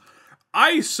son.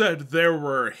 I said there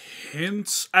were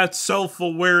hints at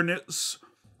self-awareness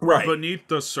beneath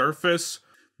the surface,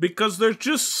 because there's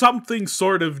just something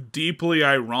sort of deeply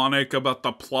ironic about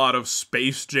the plot of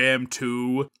Space Jam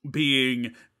 2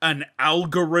 being an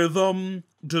algorithm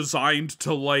designed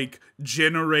to, like,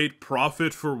 generate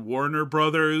profit for Warner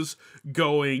Brothers,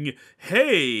 going,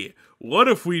 hey, what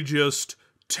if we just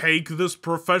take this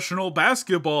professional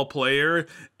basketball player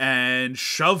and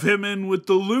shove him in with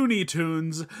the Looney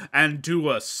Tunes and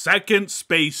do a second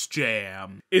Space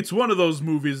Jam? It's one of those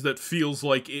movies that feels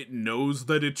like it knows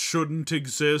that it shouldn't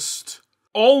exist.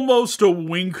 Almost a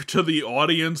wink to the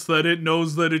audience that it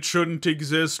knows that it shouldn't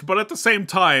exist, but at the same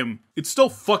time, it still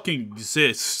fucking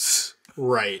exists.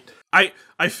 Right. I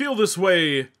feel this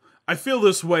way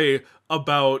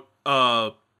about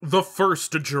the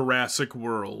first Jurassic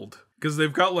World. Because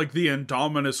they've got, like, the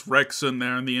Indominus Rex in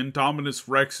there, and the Indominus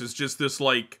Rex is just this,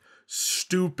 like,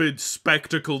 stupid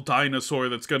spectacle dinosaur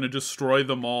that's gonna destroy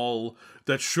them all,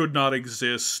 that should not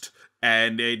exist.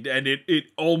 And it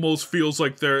almost feels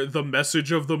like the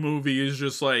message of the movie is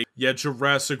just like, yeah,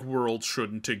 Jurassic World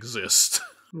shouldn't exist.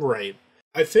 Right.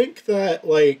 I think that,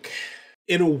 like,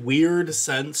 in a weird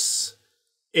sense,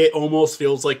 it almost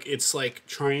feels like it's like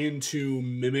trying to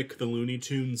mimic the Looney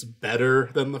Tunes better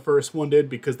than the first one did,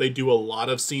 because they do a lot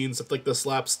of scenes of like the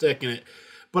slapstick and it.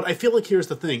 But I feel like here's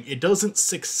the thing. It doesn't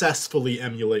successfully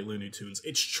emulate Looney Tunes.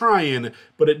 It's trying,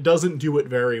 but it doesn't do it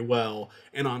very well.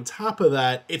 And on top of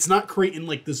that, it's not creating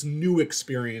like this new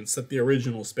experience that the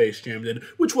original Space Jam did,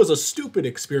 which was a stupid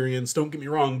experience, don't get me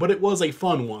wrong, but it was a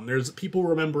fun one. People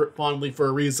remember it fondly for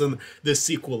a reason. This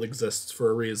sequel exists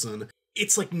for a reason.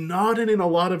 It's like nodding in a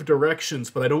lot of directions,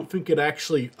 but I don't think it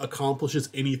actually accomplishes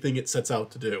anything it sets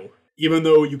out to do. Even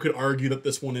though you could argue that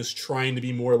this one is trying to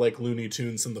be more like Looney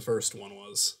Tunes than the first one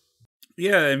was.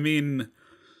 Yeah, I mean,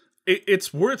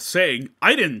 it's worth saying,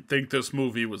 I didn't think this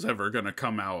movie was ever gonna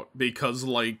come out, because,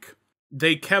 like,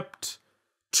 they kept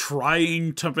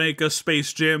trying to make a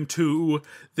Space Jam 2,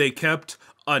 they kept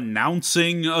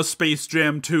announcing a Space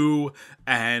Jam 2,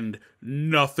 and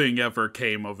nothing ever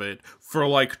came of it. For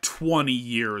like 20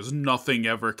 years, nothing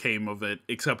ever came of it,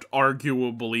 except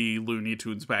arguably Looney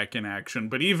Tunes Back in Action.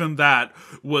 But even that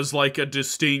was like a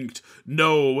distinct,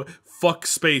 no, fuck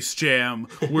Space Jam,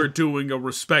 we're doing a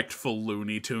respectful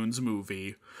Looney Tunes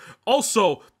movie.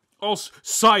 Also,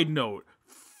 side note,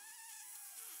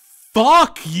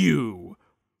 fuck you!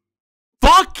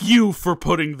 Fuck you for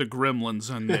putting the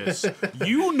Gremlins in this.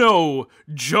 You know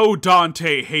Joe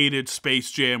Dante hated Space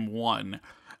Jam 1.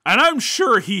 And I'm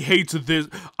sure he hates this.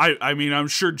 I mean, I'm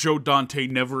sure Joe Dante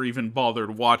never even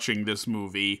bothered watching this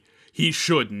movie. He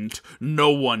shouldn't.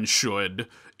 No one should.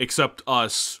 Except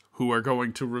us, who are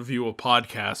going to review a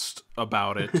podcast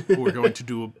about it. Who are going to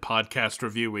do a podcast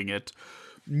reviewing it.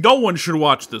 No one should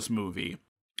watch this movie.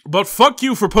 But fuck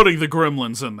you for putting the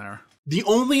Gremlins in there. The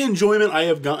only enjoyment I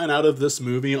have gotten out of this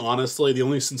movie, honestly, the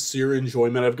only sincere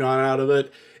enjoyment I've gotten out of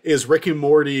it, is Rick and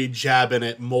Morty jabbing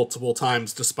it multiple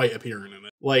times despite appearing in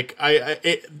it. Like,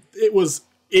 it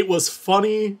was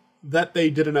funny that they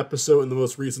did an episode in the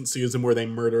most recent season where they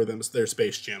murder their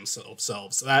Space Jam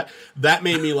selves. That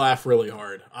made me laugh really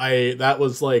hard. That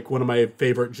was like one of my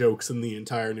favorite jokes in the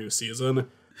entire new season.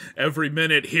 Every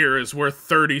minute here is worth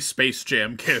 30 Space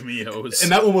Jam cameos.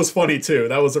 And that one was funny too.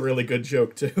 That was a really good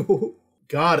joke too.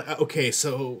 God, okay,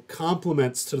 so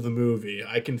compliments to the movie.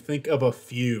 I can think of a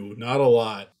few, not a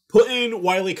lot. Putting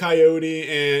Wile E. Coyote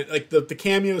and like the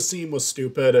cameo scene was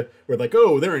stupid. Where like,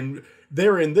 oh, they're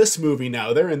they're in this movie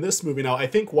now. I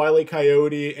think Wile E.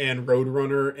 Coyote and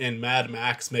Roadrunner and Mad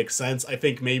Max make sense. I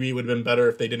think maybe it would have been better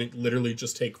if they didn't literally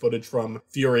just take footage from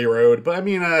Fury Road. But I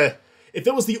mean, if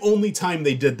it was the only time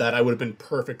they did that, I would have been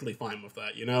perfectly fine with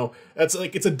that, you know? That's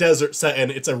like, it's a desert set and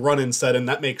it's a run-in set, and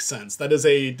that makes sense. That is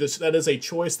a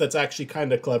choice that's actually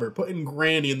kind of clever. Putting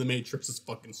Granny in the Matrix is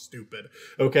fucking stupid,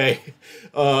 okay?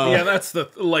 Yeah, that's the,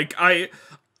 like,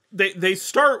 They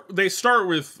start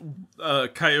with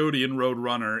Coyote and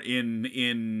Roadrunner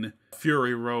in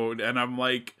Fury Road, and I'm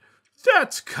like,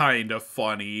 that's kind of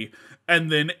funny.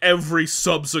 And then every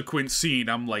subsequent scene,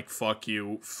 I'm like, fuck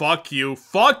you, fuck you,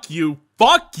 fuck you,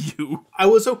 fuck you. I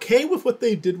was okay with what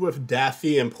they did with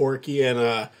Daffy and Porky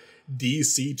and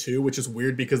DC too, which is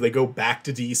weird because they go back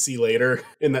to DC later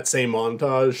in that same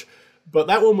montage. But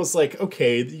that one was like,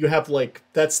 okay, you have like,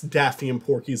 that's Daffy and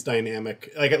Porky's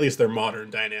dynamic, like at least their modern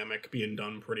dynamic being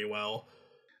done pretty well.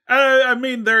 I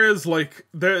mean, there is like,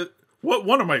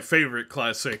 one of my favorite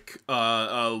classic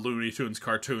Looney Tunes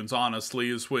cartoons, honestly,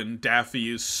 is when Daffy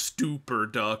is Stupor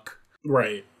Duck.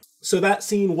 Right. So that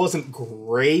scene wasn't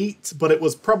great, but it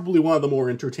was probably one of the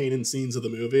more entertaining scenes of the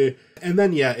movie. And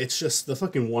then, yeah, it's just the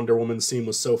fucking Wonder Woman scene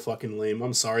was so fucking lame.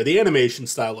 I'm sorry. The animation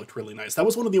style looked really nice. That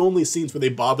was one of the only scenes where they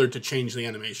bothered to change the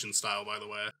animation style, by the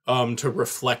way, to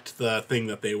reflect the thing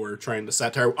that they were trying to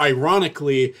satire.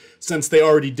 Ironically, since they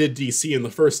already did DC in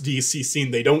the first DC scene,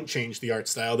 they don't change the art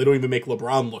style. They don't even make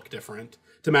LeBron look different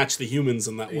to match the humans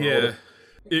in that world. Yeah.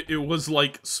 It was,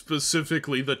 like,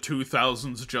 specifically the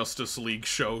 2000s Justice League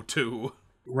show, too.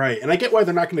 Right, and I get why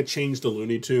they're not going to change the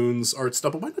Looney Tunes art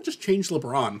stuff, but why not just change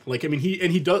LeBron? Like, I mean, he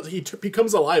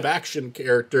becomes a live-action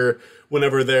character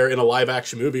whenever they're in a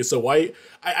live-action movie, so why...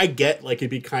 I get, like, it'd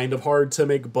be kind of hard to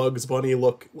make Bugs Bunny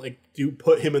look, like, you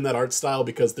put him in that art style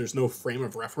because there's no frame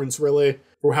of reference, really,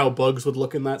 for how Bugs would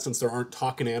look in that, since there aren't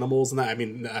talking animals and that. I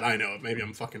mean, I know, maybe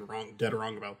I'm fucking dead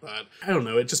wrong about that. I don't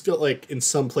know, it just felt like in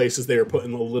some places they were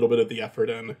putting a little bit of the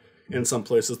effort in some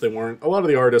places they weren't. A lot of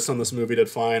the artists on this movie did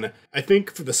fine. I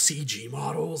think for the CG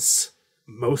models,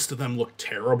 most of them looked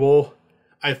terrible.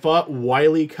 I thought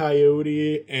Wile E.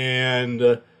 Coyote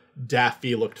and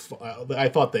Daffy I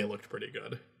thought they looked pretty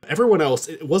good. Everyone else,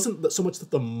 it wasn't so much that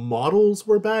the models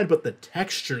were bad, but the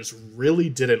textures really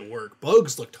didn't work.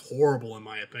 Bugs looked horrible, in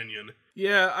my opinion.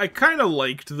 Yeah, I kind of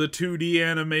liked the 2D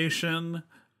animation.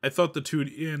 I thought the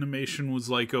 2D animation was,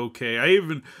 like, okay.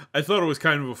 I thought it was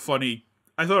kind of a funny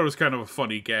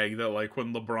gag that, like,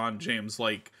 when LeBron James,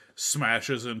 like,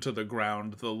 smashes into the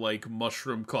ground, the, like,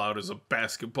 mushroom cloud is a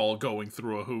basketball going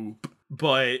through a hoop.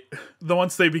 But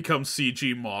once they become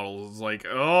CG models, it's like,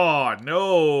 oh,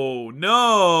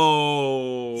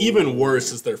 no. Even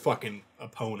worse is their fucking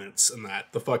opponents in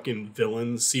that. The fucking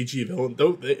villains, CG villain.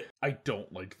 I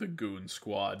don't like the Goon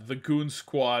Squad. The Goon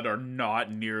Squad are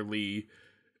not nearly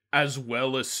as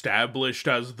well established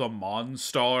as the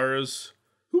Monstars,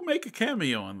 who make a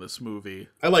cameo in this movie.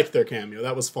 I liked their cameo.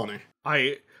 That was funny.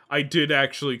 I did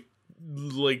actually,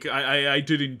 like, I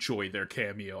did enjoy their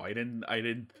cameo. I didn't.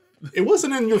 It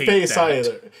wasn't in your face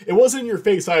either. It wasn't in your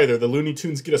face either. The Looney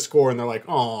Tunes get a score and they're like,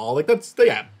 "Oh, like that's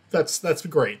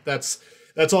great. That's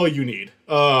all you need."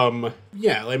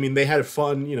 Yeah, I mean, they had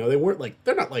fun. You know,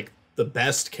 they're not like the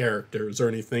best characters or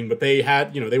anything, but they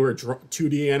had, you know, they were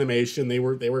 2D animation. They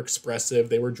were expressive.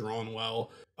 They were drawn well.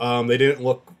 They didn't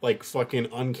look like fucking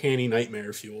uncanny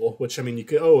nightmare fuel, which, I mean,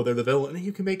 they're the villain.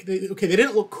 You can make, they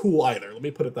didn't look cool either. Let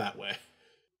me put it that way.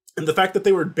 And the fact that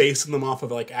they were basing them off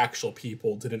of, like, actual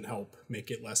people didn't help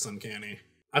make it less uncanny.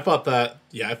 I thought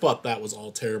that was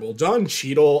all terrible. Don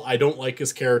Cheadle, I don't like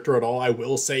his character at all. I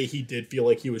will say he did feel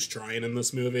like he was trying in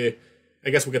this movie.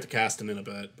 I guess we'll get to casting in a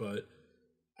bit, but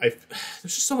there's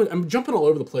just so much. I'm jumping all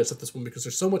over the place at this one because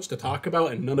there's so much to talk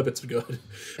about and none of it's good.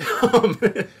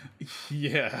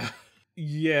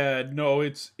 Yeah, no,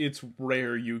 it's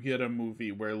rare you get a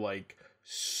movie where, like,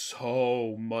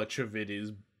 so much of it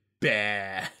is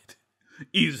bad.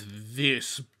 Is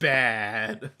this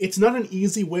bad? It's not an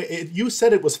easy way. You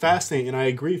said it was fascinating, and I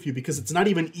agree with you, because it's not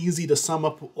even easy to sum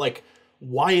up, like,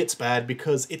 why it's bad,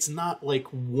 because it's not, like,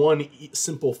 one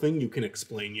simple thing you can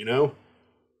explain, you know?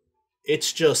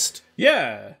 It's just...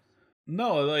 Yeah.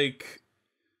 No, like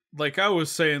I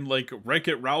was saying, like,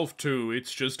 Wreck-It Ralph 2,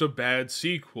 it's just a bad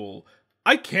sequel.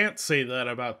 I can't say that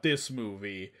about this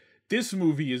movie. This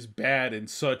movie is bad in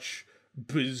such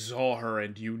bizarre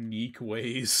and unique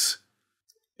ways.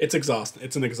 It's exhausting.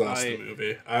 It's an exhausting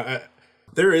movie.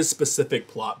 There is specific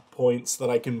plot points that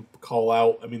I can call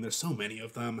out. I mean, there's so many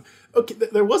of them. Okay,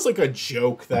 there was like a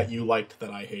joke that you liked that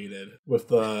I hated with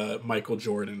the Michael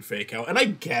Jordan fake out, and I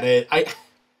get it.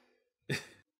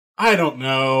 I don't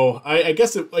know. I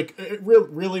guess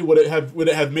really would it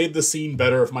have made the scene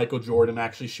better if Michael Jordan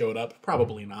actually showed up?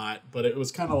 Probably not. But it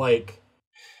was kind of like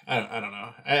I don't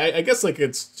know. I guess like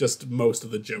it's just most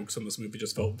of the jokes in this movie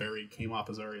just came off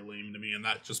as very lame to me, and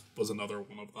that just was another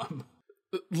one of them.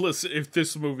 Listen, if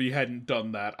this movie hadn't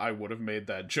done that, I would have made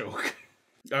that joke.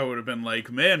 I would have been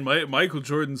like, man, Michael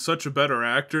Jordan's such a better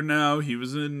actor now. He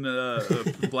was in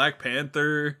Black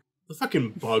Panther. The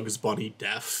fucking Bugs Bunny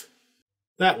death.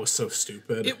 That was so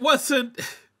stupid. It wasn't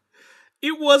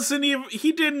even,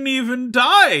 he didn't even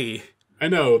die. I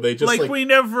know, they just like we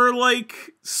never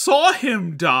saw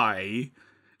him die.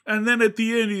 And then at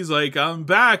the end he's like, I'm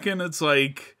back, and it's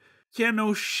like, yeah,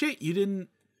 no shit, you didn't,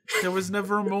 there was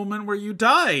never a moment where you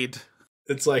died.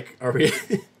 It's like, are we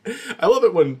I love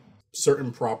it when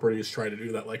certain properties try to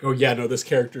do that, like, oh yeah, no, this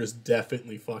character is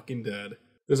definitely fucking dead.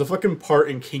 There's a fucking part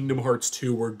in Kingdom Hearts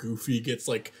 2 where Goofy gets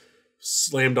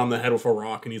slammed on the head with a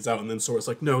rock and he's out, and then Sora's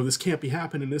like, no, this can't be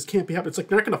happening, this can't be happening. It's like,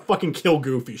 they're not gonna fucking kill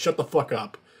Goofy, shut the fuck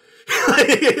up.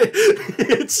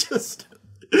 It's just,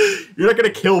 you're not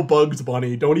gonna kill Bugs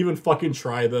Bunny, don't even fucking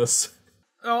try this.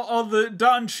 All the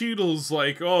Don Cheadle's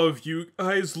like, oh, if you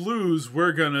guys lose,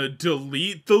 we're gonna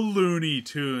delete the Looney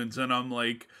Tunes, and I'm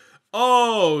like,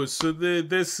 oh, so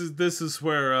this is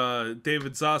where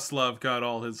David Zaslav got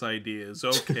all his ideas.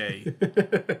 Okay.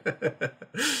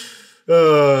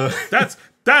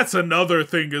 That's another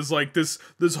thing, is like this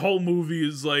whole movie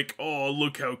is like, oh,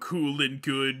 look how cool and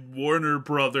good Warner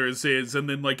Brothers is, and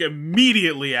then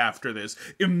immediately after this,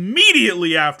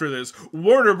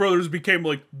 Warner Brothers became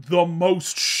like the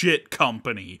most shit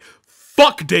company.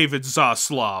 Fuck David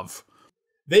Zaslav.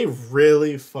 They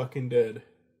really fucking did.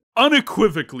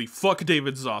 Unequivocally, fuck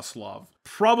David Zaslav.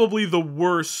 Probably the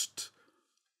worst,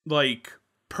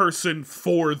 person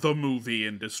for the movie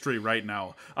industry right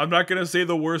now. I'm not gonna say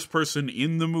the worst person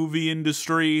in the movie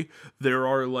industry. There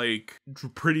are,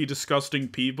 pretty disgusting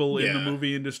people in the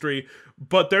movie industry,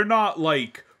 but they're not,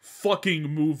 fucking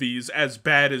movies as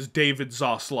bad as David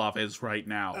Zaslav is right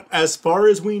now. As far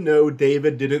as we know,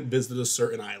 David didn't visit a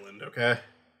certain island, okay?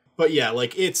 But yeah,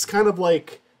 it's kind of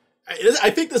I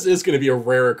think this is going to be a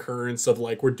rare occurrence of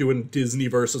we're doing Disney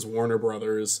versus Warner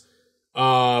Brothers,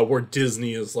 where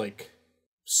Disney is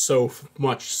so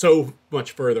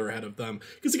much further ahead of them.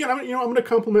 Because again, I'm going to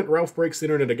compliment Ralph Breaks the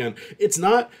Internet again.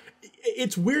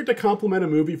 It's weird to compliment a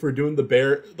movie for doing the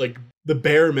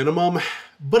bare minimum,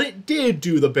 but it did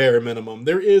do the bare minimum.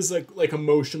 There is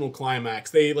emotional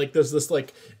climax. There's this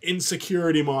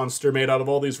insecurity monster made out of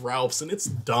all these Ralphs, and it's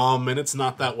dumb, and it's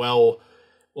not that well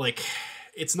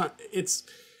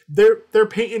they're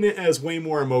painting it as way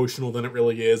more emotional than it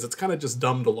really is. It's kind of just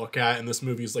dumb to look at, and this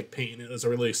movie's painting it as a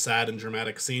really sad and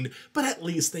dramatic scene, but at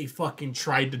least they fucking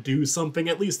tried to do something.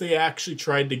 At least they actually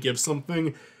tried to give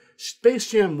something.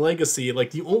 Space Jam Legacy,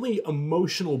 the only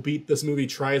emotional beat this movie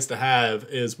tries to have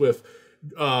is with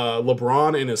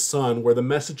LeBron and his son, where the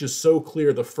message is so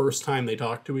clear the first time they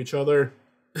talk to each other.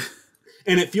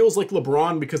 And it feels like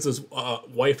LeBron, because his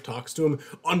wife talks to him,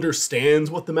 understands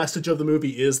what the message of the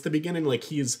movie is at the beginning.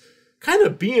 He's kind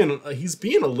of being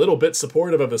a little bit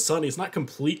supportive of his son. He's not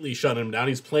completely shutting him down.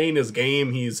 He's playing his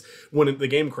game. When the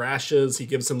game crashes, he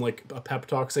gives him a pep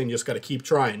talk saying, you just got to keep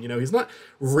trying. He's not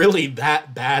really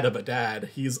that bad of a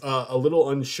dad. He's a little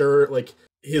unsure.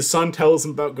 His son tells him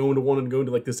about going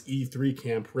to this E3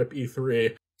 camp, RIP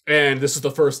E3. And this is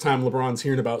the first time LeBron's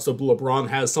hearing about it, so LeBron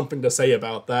has something to say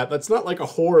about that. That's not a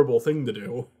horrible thing to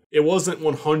do. It wasn't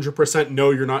 100% no,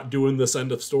 you're not doing this,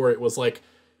 end of story. It was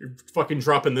you're fucking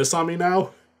dropping this on me now?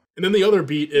 And then the other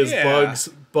beat is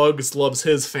Bugs loves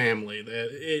his family.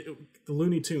 The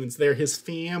Looney Tunes, they're his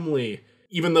family.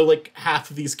 Even though half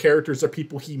of these characters are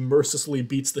people he mercilessly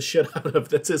beats the shit out of,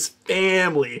 that's his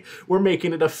family. We're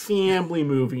making it a family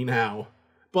movie now.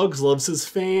 Bugs loves his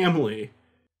family.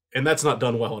 And that's not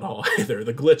done well at all either.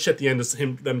 The glitch at the end is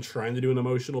them trying to do an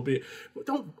emotional beat.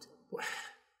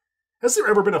 Has there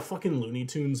ever been a fucking Looney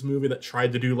Tunes movie that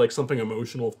tried to do something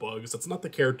emotional with Bugs? That's not the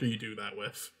character you do that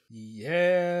with.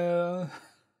 Yeah.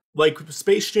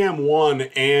 Space Jam 1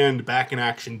 and Back in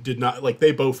Action did not,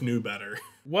 they both knew better.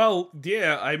 Well,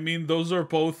 yeah, I mean, those are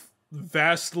both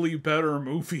vastly better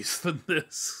movies than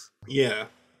this. Yeah.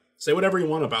 Say whatever you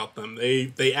want about them.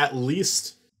 They at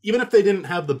least, even if they didn't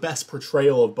have the best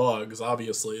portrayal of Bugs,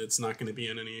 obviously it's not going to be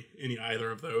in any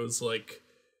either of those.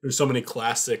 There's so many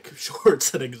classic shorts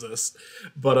that exist,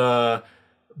 but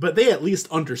they at least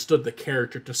understood the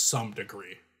character to some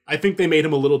degree. I think they made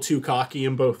him a little too cocky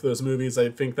in both those movies. I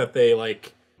think that they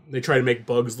try to make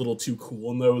Bugs a little too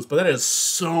cool in those, but that is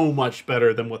so much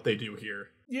better than what they do here.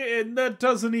 Yeah, and that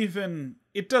doesn't even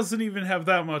have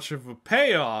that much of a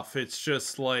payoff. It's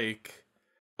just like,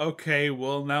 okay,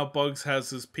 well now Bugs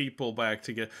has his people back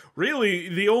together. Really,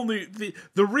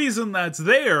 the reason that's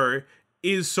there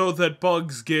is so that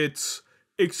Bugs gets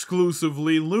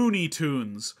exclusively Looney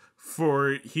Tunes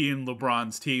for he and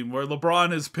LeBron's team, where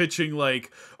LeBron is pitching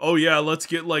like, oh yeah, let's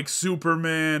get like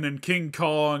Superman and King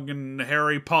Kong and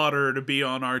Harry Potter to be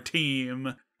on our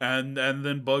team. And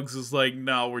then Bugs is like,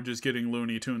 no, we're just getting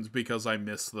Looney Tunes because I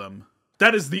miss them.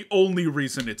 That is the only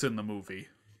reason it's in the movie.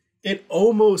 It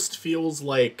almost feels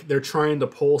like they're trying to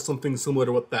pull something similar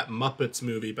to what that Muppets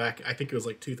movie back, I think it was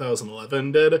like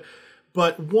 2011 did.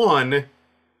 But one,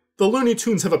 the Looney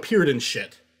Tunes have appeared in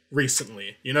shit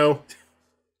recently, you know?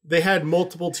 They had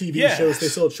multiple TV shows, they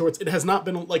sold shorts. It has not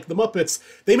been like the Muppets.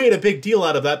 They made a big deal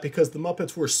out of that because the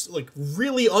Muppets were like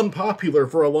really unpopular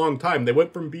for a long time. They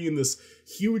went from being this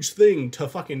huge thing to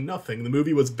fucking nothing. The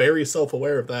movie was very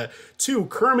self-aware of that. Two,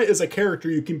 Kermit is a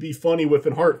character you can be funny with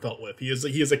and heartfelt with. He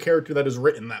is a character that is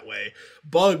written that way.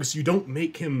 Bugs, you don't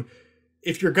make him...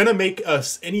 If you're gonna make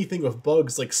us anything of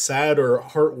Bugs like sad or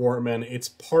heartwarming, it's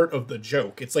part of the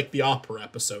joke. It's like the opera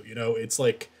episode, you know? It's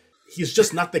like... He's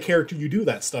just not the character you do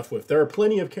that stuff with. There are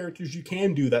plenty of characters you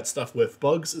can do that stuff with.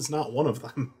 Bugs is not one of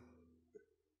them.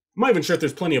 I'm not even sure if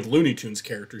there's plenty of Looney Tunes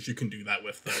characters you can do that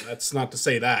with, though. That's not to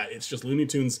say that. It's just Looney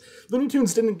Tunes. Looney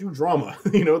Tunes didn't do drama.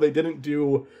 You know, they didn't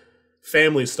do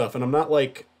family stuff. And I'm not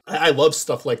like... I love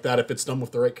stuff like that if it's done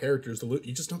with the right characters.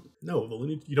 You just don't... No,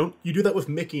 you do that with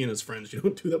Mickey and his friends. You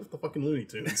don't do that with the fucking Looney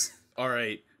Tunes. All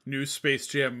right. New Space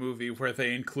Jam movie where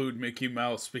they include Mickey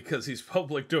Mouse because he's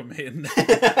public domain.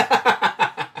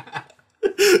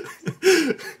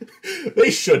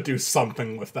 They should do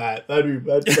something with that.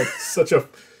 That's like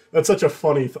such a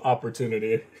funny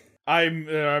opportunity. I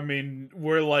mean,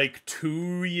 we're like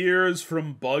 2 years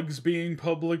from Bugs being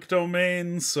public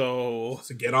domain, so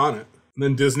get on it. And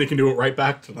then Disney can do it right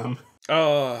back to them.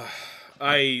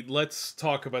 Let's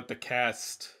talk about the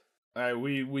cast.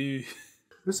 We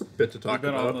There's a bit to talk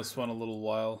about. We've been on this one a little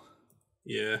while.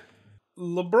 Yeah.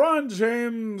 LeBron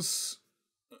James,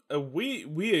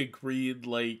 we agreed,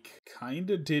 like,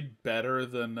 kinda did better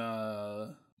than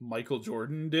Michael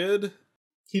Jordan did.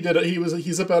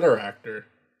 He's a better actor.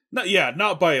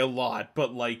 Not by a lot,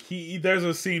 but like there's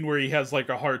a scene where he has like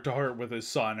a heart-to-heart with his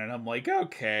son, and I'm like,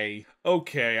 okay,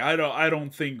 I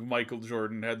don't think Michael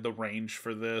Jordan had the range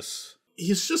for this.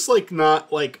 He's just like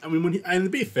not like, I mean, and to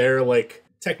be fair, like,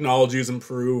 technology has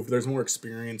improved, there's more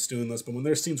experience doing this, but when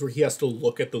there's scenes where he has to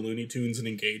look at the Looney Tunes and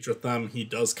engage with them, he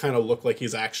does kind of look like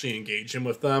he's actually engaging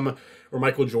with them, where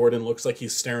Michael Jordan looks like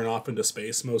he's staring off into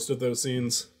space most of those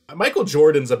scenes. Michael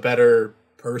Jordan's a better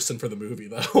person for the movie,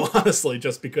 though, honestly,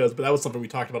 just because, but that was something we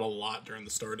talked about a lot during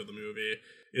the start of the movie,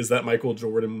 is that Michael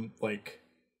Jordan, like,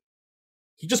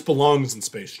 he just belongs in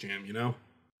Space Jam, you know?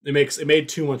 It made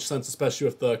too much sense, especially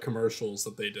with the commercials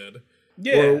that they did.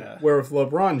 Yeah. Where with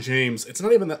LeBron James, it's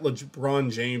not even that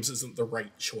LeBron James isn't the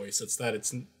right choice.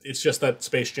 It's just that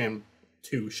Space Jam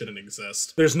 2 shouldn't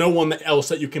exist. There's no one else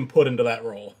that you can put into that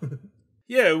role.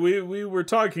 Yeah, we were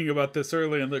talking about this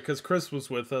earlier because Chris was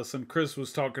with us, and Chris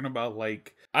was talking about,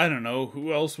 like, I don't know,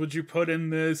 who else would you put in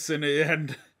this?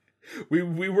 And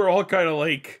we were all kind of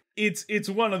like, it's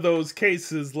one of those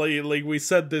cases, like we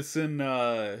said this in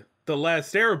the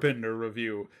Last Airbender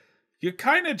review. You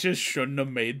kind of just shouldn't have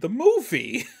made the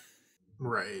movie.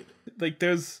 Right. Like,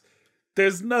 there's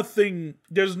no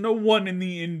one in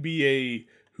the NBA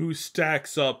who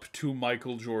stacks up to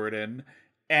Michael Jordan,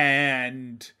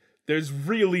 and there's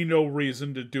really no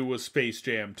reason to do a Space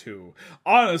Jam 2.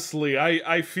 Honestly,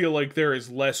 I feel like there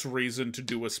is less reason to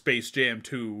do a Space Jam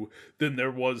 2 than there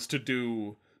was to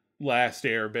do Last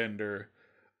Airbender.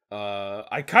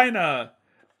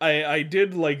 I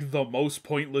did, like, the most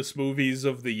pointless movies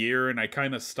of the year, and I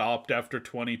kind of stopped after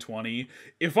 2020.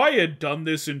 If I had done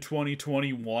this in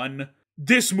 2021,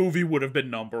 this movie would have been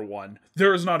number one.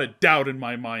 There is not a doubt in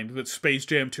my mind that Space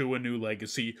Jam 2: A New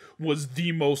Legacy was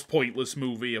the most pointless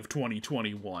movie of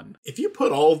 2021. If you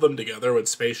put all of them together, would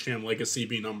Space Jam Legacy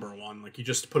be number one? Like, you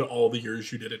just put all the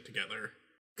years you did it together?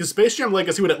 Because Space Jam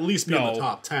Legacy would at least be in the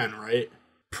top 10, right?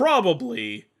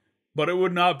 Probably. But it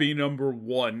would not be number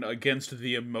one against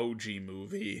the Emoji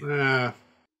Movie.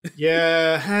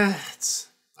 Yeah,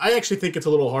 I actually think it's a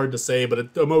little hard to say,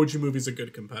 but Emoji Movie's a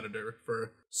good competitor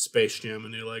for Space Jam: A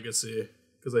New Legacy,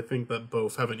 because I think that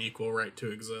both have an equal right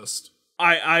to exist.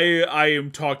 I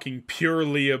am talking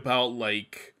purely about,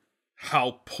 like,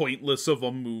 how pointless of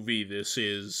a movie this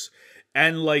is.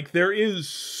 And, like, there is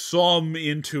some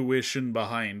intuition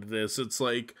behind this. It's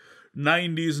like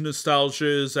 90s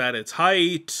nostalgia is at its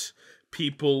height.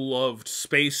 people loved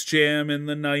Space Jam in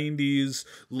the 90s.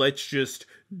 Let's just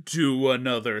do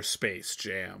another Space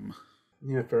Jam.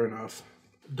 Yeah, fair enough.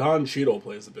 Don Cheadle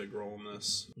plays a big role in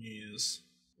this.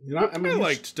 I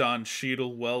liked Don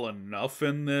Cheadle well enough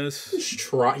in this.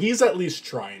 He's at least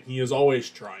trying. He is always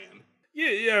trying.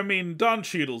 Yeah, I mean, Don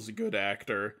Cheadle's a good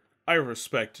actor. I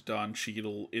respect Don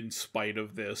Cheadle in spite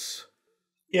of this.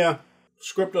 Yeah,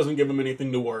 script doesn't give him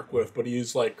anything to work with, but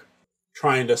he's, like,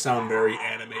 trying to sound very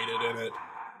animated in it.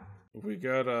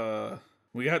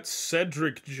 We got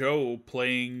Cedric Joe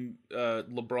playing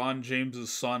LeBron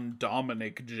James's son,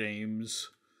 Dominic James,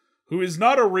 who is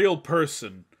not a real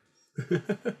person.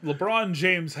 LeBron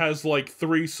James has like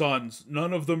 3 sons.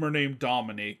 None of them are named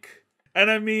Dominic. And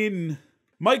I mean,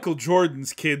 Michael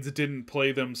Jordan's kids didn't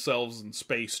play themselves in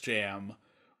Space Jam.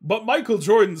 But Michael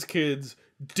Jordan's kids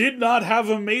did not have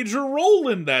a major role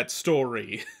in that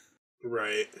story.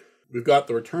 Right. We've got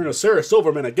the return of Sarah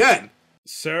Silverman again.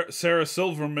 Sarah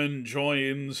Silverman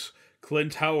joins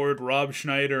Clint Howard, Rob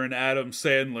Schneider, and Adam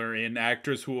Sandler in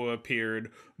actors who have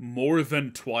appeared more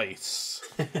than twice.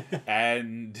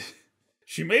 And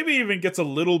she maybe even gets a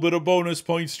little bit of bonus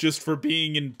points just for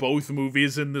being in both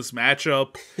movies in this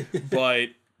matchup. But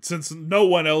since no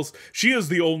one else, she is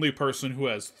the only person who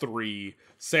has 3.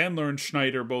 Sandler and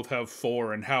Schneider both have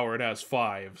 4, and Howard has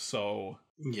 5, so...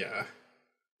 Yeah.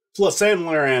 Plus,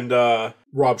 Sandler and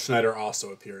Rob Schneider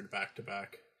also appeared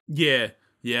back-to-back. Yeah,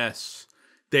 yes.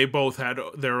 They both had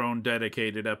their own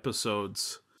dedicated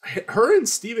episodes. Her and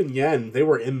Steven Yeun, they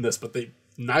were in this, but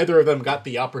neither of them got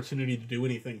the opportunity to do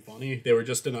anything funny. They were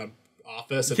just in an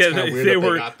office. It's kind of weird that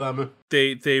they got them.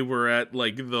 They were at,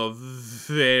 like, the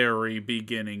very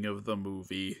beginning of the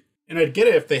movie. And I'd get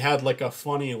it if they had, like, a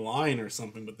funny line or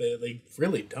something, but they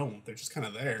really don't. They're just kind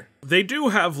of there. They do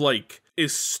have, like,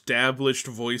 established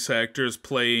voice actors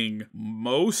playing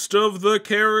most of the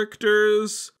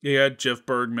characters. You got Jeff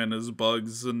Bergman as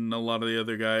Bugs and a lot of the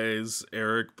other guys.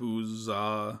 Eric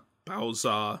Bauza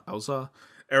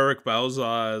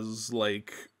as,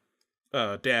 like,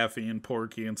 Daffy and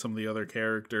Porky and some of the other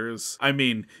characters. I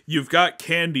mean, you've got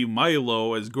Candy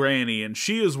Milo as Granny, and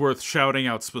she is worth shouting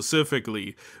out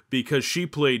specifically because she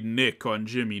played Nick on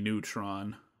Jimmy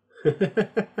Neutron.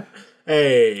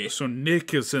 Hey. So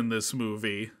Nick is in this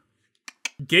movie.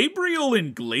 Gabriel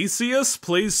Iglesias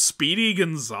plays Speedy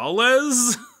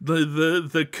Gonzalez,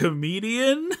 the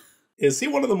comedian. Is he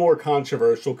one of the more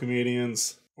controversial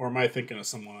comedians, or am I thinking of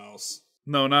someone else?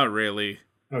 No, not really.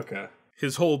 Okay.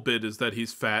 His whole bit is that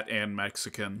he's fat and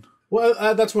Mexican.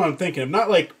 Well, that's what I'm thinking of. Not,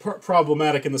 like,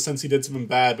 problematic in the sense he did something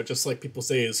bad, but just, like, people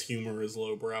say his humor is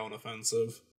lowbrow and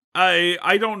offensive.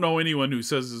 I don't know anyone who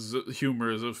says his humor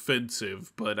is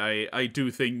offensive, but I do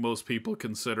think most people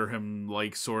consider him,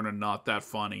 like, sort of not that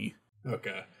funny.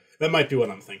 Okay. That might be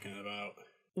what I'm thinking about.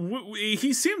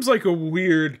 He seems like a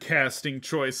weird casting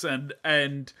choice,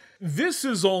 and this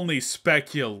is only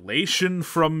speculation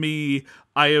from me.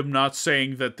 I am not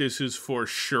saying that this is for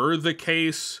sure the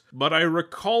case, but I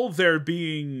recall there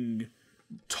being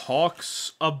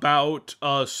talks about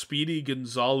a Speedy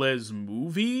Gonzalez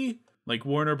movie. Like,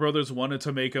 Warner Brothers wanted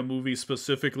to make a movie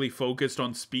specifically focused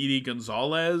on Speedy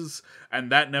Gonzalez,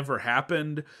 and that never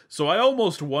happened. So I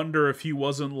almost wonder if he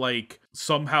wasn't, like,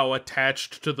 somehow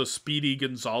attached to the Speedy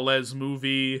Gonzalez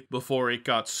movie before it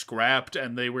got scrapped,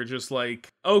 and they were just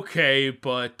like, okay,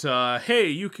 but, hey,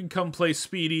 you can come play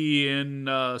Speedy in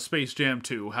Space Jam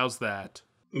 2. How's that?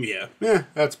 Yeah,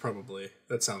 that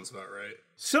sounds about right.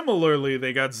 Similarly,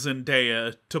 they got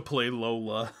Zendaya to play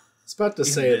Lola. I was about to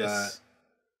say that.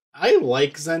 I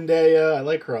like Zendaya. I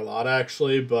like her a lot,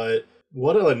 actually, but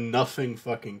what a nothing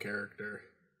fucking character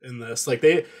in this. Like,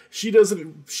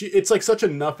 it's like such a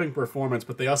nothing performance,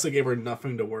 but they also gave her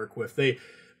nothing to work with.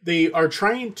 They are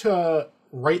trying to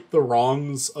right the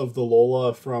wrongs of the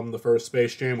Lola from the first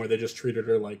Space Jam, where they just treated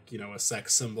her like, a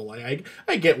sex symbol. I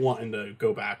get wanting to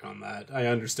go back on that. I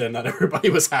understand not everybody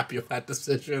was happy with that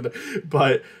decision,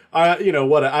 but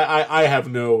I have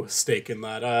no stake in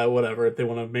that. Whatever, if they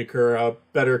want to make her a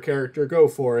better character, go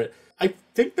for it. I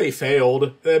think they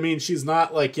failed. I mean, she's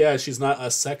not a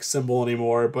sex symbol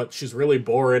anymore, but she's really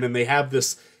boring, and they have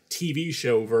this TV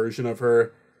show version of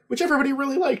her, which everybody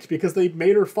really liked because they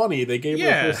made her funny. They gave her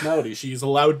a personality. She's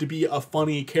allowed to be a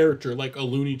funny character like a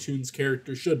Looney Tunes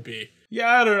character should be. Yeah,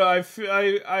 I don't know.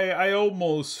 I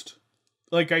almost,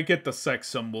 like, I get the sex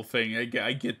symbol thing.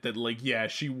 I get that, like, yeah,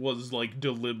 she was, like,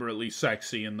 deliberately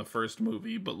sexy in the first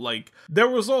movie, but, like, there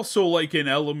was also, like, an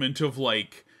element of,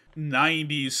 like,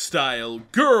 90s style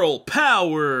girl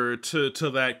power to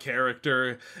that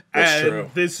character. That's and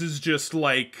true. This is just,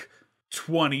 like,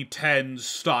 2010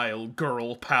 style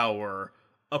girl power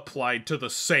applied to the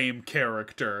same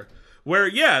character. Where,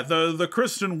 yeah, the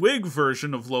Kristen Wiig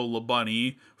version of Lola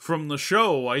Bunny from the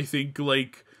show, I think,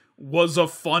 like, was a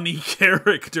funny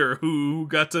character who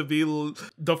got to be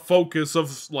the focus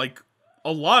of, like,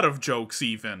 a lot of jokes,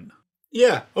 even.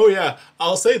 Yeah. Oh, yeah.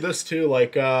 I'll say this, too.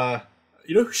 Like, you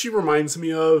know who she reminds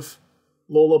me of?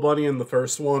 Lola Bunny in the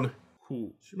first one.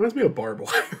 Who? She reminds me of Barbed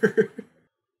Wire.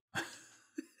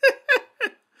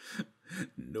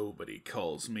 Nobody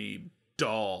calls me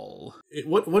Doll.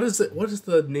 What is it? What is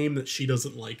the name that she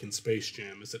doesn't like in Space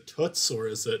Jam? Is it Toots or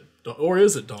is it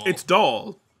Doll? It's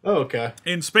Doll. Oh, okay.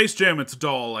 In Space Jam, it's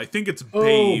Doll. I think it's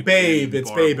Babe. Oh, Babe.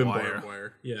 It's Babe in Wire. Barbed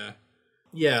Wire. Yeah.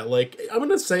 Yeah, like, I'm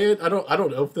gonna say it. I don't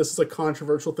know if this is a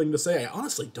controversial thing to say. I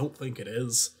honestly don't think it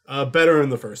is. Better in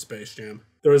the first Space Jam.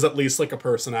 There was at least, like, a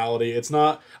personality. It's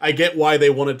not... I get why they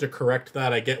wanted to correct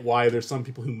that. I get why there's some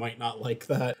people who might not like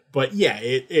that. But yeah,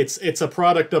 it's a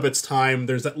product of its time.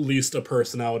 There's at least a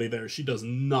personality there. She does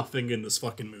nothing in this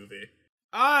fucking movie.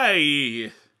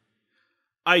 I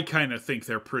kind of think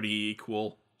they're pretty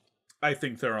equal. I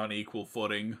think they're on equal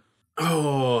footing.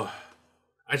 Oh...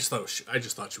 I just thought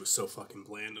she was so fucking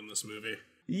bland in this movie.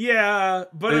 Yeah,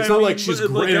 but and it's not like she's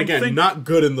great. And again, not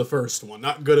good in the first one.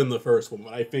 Not good in the first one,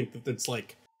 but I think that it's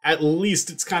like, at least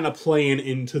it's kind of playing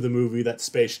into the movie that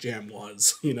Space Jam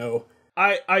was, you know?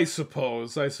 I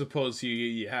suppose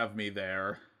you have me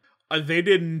there. They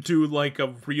didn't do like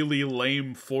a really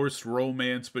lame forced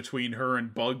romance between her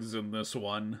and Bugs in this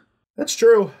one. That's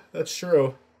true.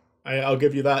 I'll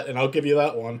give you that, and I'll give you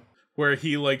that one. Where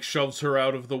he, like, shoves her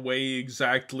out of the way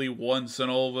exactly once, and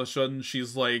all of a sudden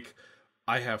she's like,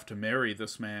 I have to marry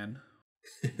this man.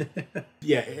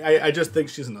 Yeah, I just think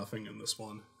she's nothing in this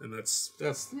one. And that's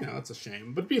you know, that's a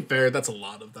shame. But to be fair, that's a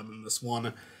lot of them in this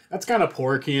one. That's kind of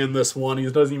Porky in this one.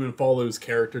 He doesn't even follow his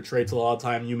character traits a lot of the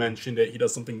time. You mentioned it. He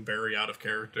does something very out of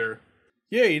character.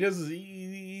 Yeah, he does.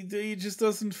 He just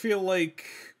doesn't feel like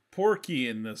Porky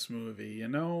in this movie, you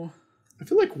know? I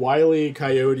feel like Wile E.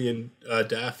 Coyote and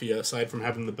Daffy, aside from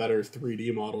having the better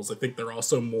 3D models, I think they're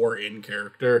also more in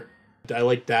character. I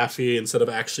like Daffy, instead of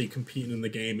actually competing in the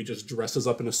game, he just dresses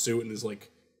up in a suit and is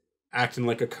like acting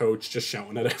like a coach, just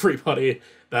shouting at everybody.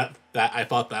 That I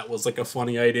thought that was like a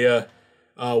funny idea.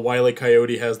 Wile E.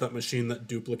 Coyote has that machine that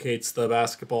duplicates the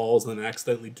basketballs and then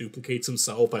accidentally duplicates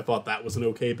himself. I thought that was an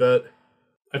okay bit.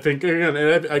 I think,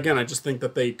 again, I just think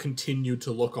that they continue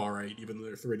to look alright, even though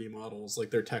they're 3D models.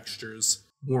 Like, their textures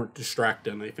weren't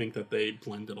distracting. I think that they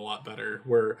blended a lot better.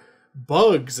 Where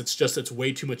Bugs, it's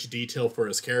way too much detail for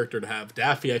his character to have.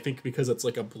 Daffy, I think because it's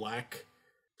like a black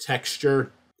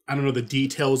texture, I don't know, the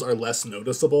details are less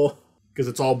noticeable, because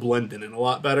it's all blending in a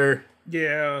lot better.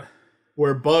 Yeah.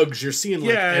 Where Bugs, you're seeing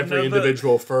like every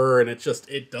individual fur, and it just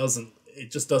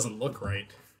doesn't look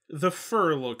right. The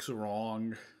fur looks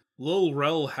wrong. Lil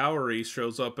Rel Howery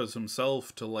shows up as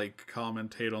himself to, like,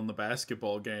 commentate on the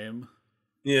basketball game.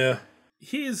 Yeah.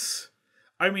 He's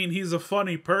a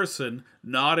funny person,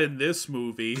 not in this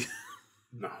movie.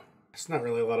 No. There's not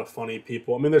really a lot of funny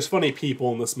people. I mean, there's funny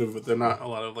people in this movie, but there are not a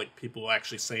lot of, like, people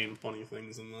actually saying funny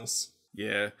things in this.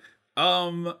 Yeah.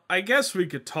 I guess we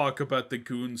could talk about the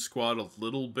Goon Squad a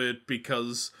little bit,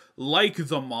 because, like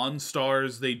the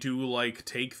Monstars, they do, like,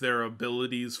 take their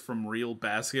abilities from real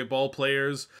basketball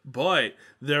players, but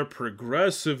they're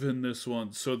progressive in this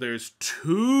one, so there's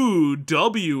 2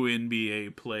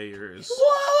 WNBA players.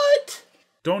 What?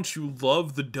 Don't you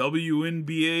love the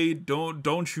WNBA?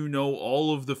 Don't you know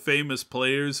all of the famous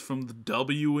players from the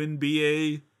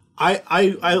WNBA?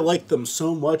 I like them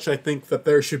so much. I think that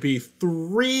there should be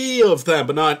 3 of them,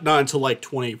 but not until like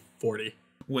 2040.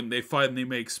 When they finally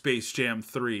make Space Jam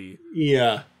 3.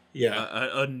 Yeah.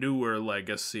 A newer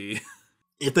legacy.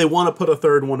 If they want to put a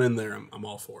 3rd one in there, I'm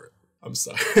all for it. I'm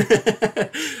sorry.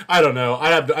 I don't know.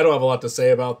 I don't have a lot to say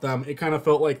about them. It kind of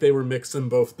felt like they were mixing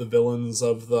both the villains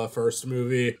of the first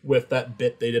movie with that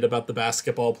bit they did about the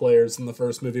basketball players in the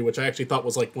first movie, which I actually thought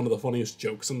was like one of the funniest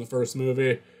jokes in the first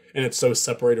movie. And it's so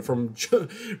separated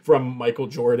from Michael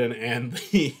Jordan and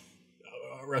the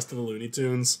rest of the Looney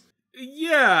Tunes.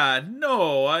 Yeah,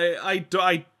 no,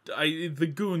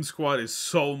 the Goon Squad is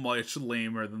so much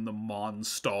lamer than the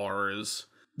Monstars.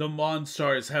 The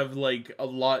Monstars have, like, a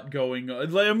lot going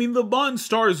on. I mean, the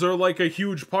Monstars are, like, a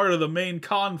huge part of the main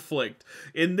conflict.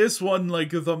 In this one, like,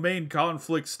 the main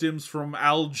conflict stems from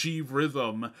Algae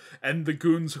Rhythm, and the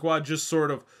Goon Squad just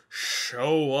sort of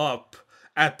show up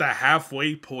at the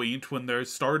halfway point when they're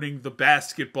starting the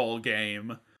basketball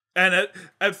game. And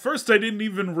at first I didn't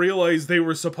even realize they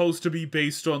were supposed to be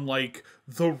based on, like,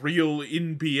 the real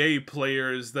NBA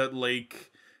players that,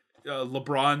 like,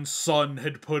 LeBron's son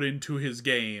had put into his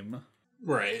game.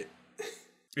 Right.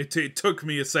 It took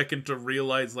me a second to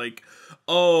realize, like,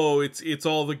 oh, it's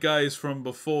all the guys from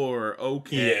before.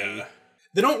 Okay. Yeah.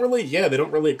 They don't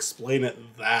really explain it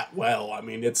that well. I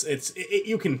mean,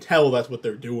 you can tell that's what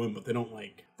they're doing, but they don't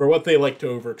for what they like to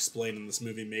over-explain in this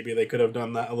movie, maybe they could have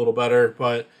done that a little better,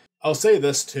 but I'll say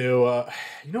this too,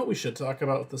 you know what we should talk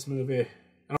about with this movie?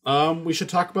 We should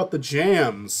talk about the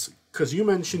jams, because you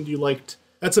mentioned you liked,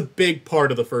 that's a big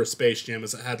part of the first Space Jam,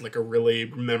 is it had like a really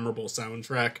memorable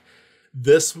soundtrack.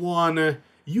 This one,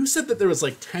 you said that there was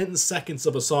 10 seconds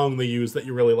of a song they used that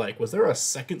you really like. Was there a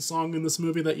second song in this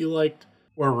movie that you liked?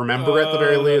 Or remember at the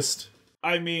very least?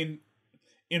 I mean,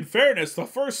 in fairness, the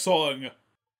first song,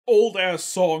 old-ass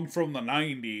song from the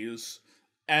 90s,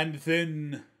 and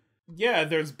then, yeah,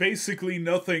 there's basically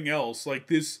nothing else.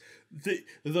 The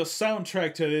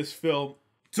soundtrack to this film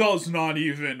does not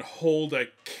even hold a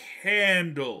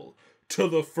candle to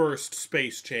the first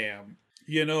Space Jam.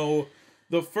 You know,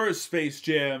 the first Space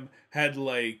Jam had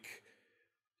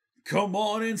come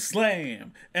on and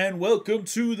slam, and welcome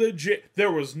to the jam.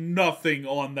 There was nothing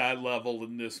on that level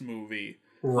in this movie.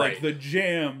 Right. The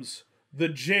jams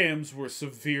were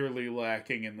severely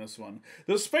lacking in this one.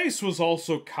 The space was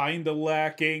also kinda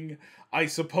lacking. I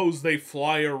suppose they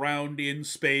fly around in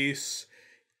space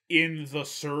in the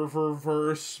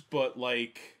server-verse, but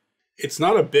it's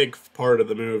not a big part of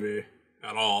the movie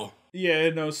at all. Yeah,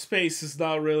 no, space is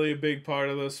not really a big part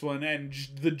of this one, and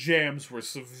the jams were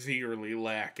severely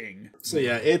lacking. So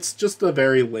yeah, it's just a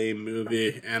very lame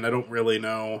movie, and I don't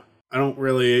even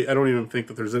think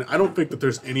that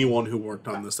there's anyone who worked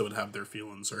on this that would have their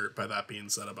feelings hurt by that being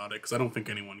said about it, because I don't think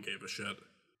anyone gave a shit.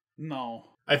 No.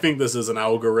 I think this is an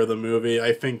algorithm movie.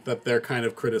 I think that they're kind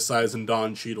of criticizing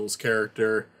Don Cheadle's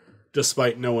character,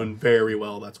 despite knowing very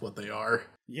well that's what they are.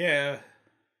 Yeah.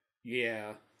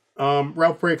 Yeah.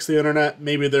 Ralph Breaks the Internet,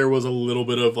 maybe there was a little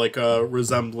bit of a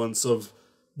resemblance of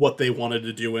what they wanted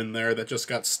to do in there that just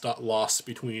got lost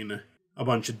between a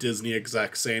bunch of Disney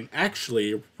execs saying,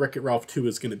 actually, Wreck-It Ralph 2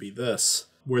 is going to be this.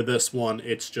 Where this one,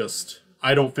 it's just,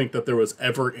 I don't think that there was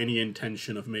ever any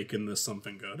intention of making this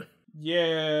something good.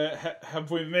 Yeah,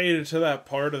 have we made it to that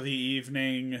part of the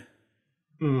evening?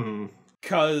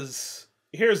 Because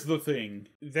here's the thing.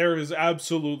 There is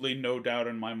absolutely no doubt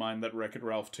in my mind that Wreck-It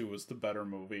Ralph 2 is the better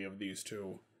movie of these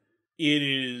two. It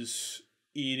is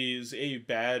a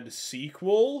bad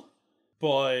sequel,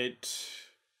 but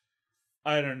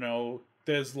I don't know.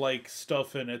 There's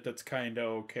stuff in it that's kinda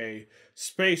okay.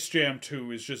 Space Jam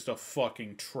 2 is just a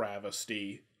fucking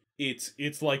travesty.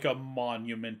 It's like a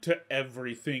monument to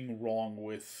everything wrong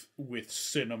with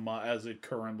cinema as it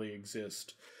currently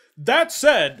exists. That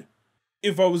said,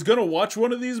 if I was gonna watch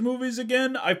one of these movies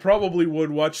again, I probably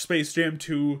would watch Space Jam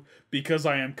 2 because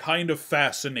I am kind of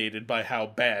fascinated by how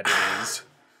bad it is.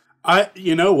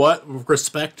 You know what?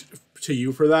 Respect to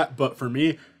you for that, but for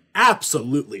me,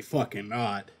 absolutely fucking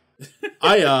not.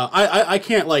 I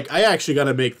can't I actually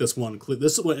gotta make this one clear.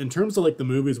 This is what, in terms of the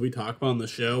movies we talk about on the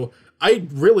show, I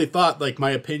really thought my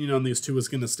opinion on these two was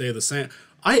gonna stay the same.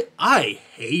 I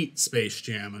hate Space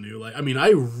Jam anew. I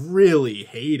really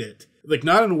hate it.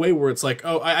 Not in a way where it's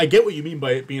I get what you mean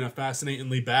by it being a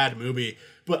fascinatingly bad movie,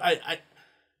 but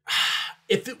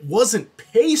if it wasn't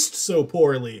paced so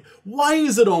poorly, why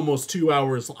is it almost 2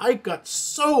 hours? I got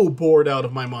so bored out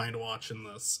of my mind watching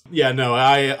this. Yeah, no,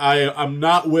 I'm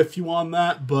not with you on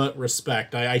that, but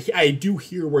respect. I do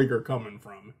hear where you're coming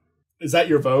from. Is that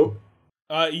your vote?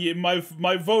 Yeah,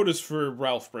 my vote is for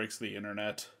Ralph Breaks the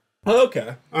Internet. Oh,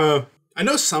 okay. I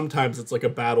know sometimes it's a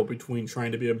battle between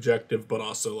trying to be objective, but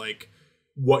also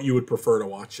what you would prefer to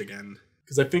watch again.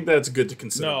 Because I think that's good to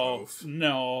consider both.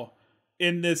 No.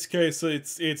 In this case,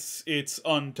 it's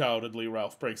undoubtedly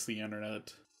Ralph Breaks the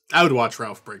Internet. I would watch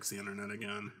Ralph Breaks the Internet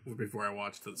again before I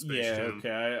watched the Space Jam. Okay.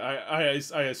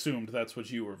 I assumed that's what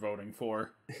you were voting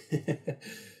for.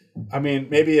 I mean,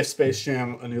 maybe if Space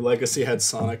Jam: A New Legacy had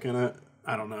Sonic in it,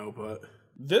 I don't know, but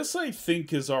this, I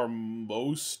think, is our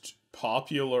most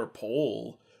popular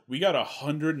poll. We got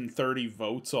 130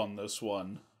 votes on this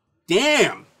one.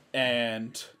 Damn!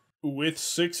 And with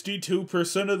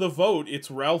 62% of the vote, it's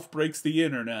Ralph Breaks the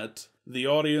Internet. The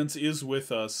audience is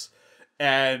with us.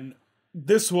 And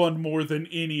this one, more than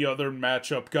any other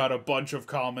matchup, got a bunch of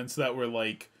comments that were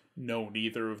no,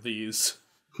 neither of these.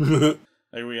 We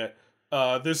got,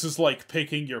 this is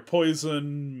picking your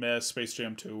poison, Space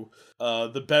Jam 2.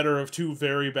 The better of two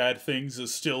very bad things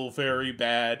is still very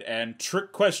bad, and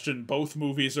trick question, both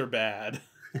movies are bad.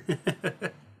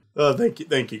 Oh,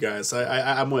 thank you guys.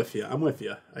 I'm with you.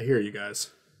 I hear you guys.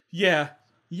 Yeah,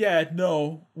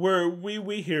 no,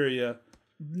 we hear you.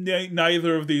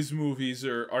 Neither of these movies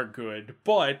are good,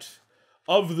 but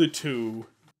of the two,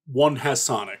 One has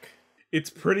Sonic. It's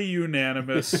pretty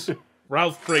unanimous.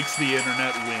 Ralph Breaks the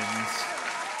Internet wins.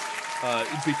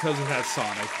 Because it has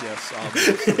Sonic, yes,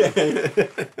 obviously.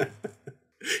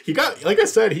 He got, like I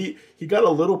said, he got a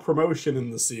little promotion in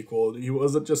the sequel. He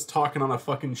wasn't just talking on a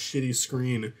fucking shitty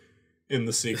screen in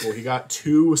the sequel. He got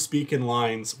 2 speaking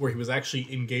lines where he was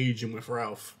actually engaging with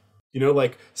Ralph. You know,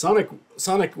 like, Sonic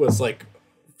was, like,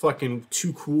 fucking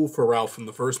too cool for Ralph in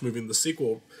the first movie. In the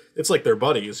sequel, it's like they're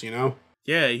buddies, you know?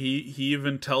 Yeah, he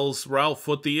even tells Ralph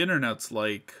what the internet's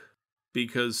like.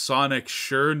 Because Sonic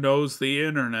sure knows the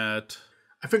internet.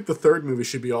 I think the third movie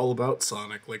should be all about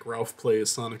Sonic, like Ralph plays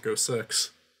Sonic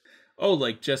 06. Oh,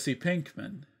 like Jesse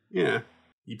Pinkman. Yeah.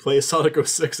 He plays Sonic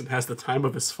 06 and has the time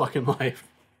of his fucking life.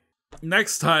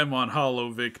 Next time on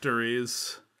Hollow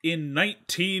Victories. In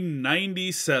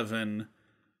 1997,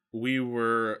 we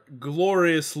were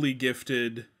gloriously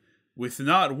gifted with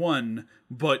not 1,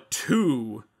 but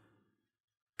 2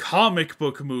 comic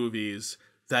book movies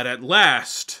that at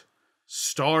last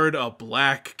starred a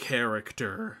black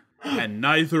character. And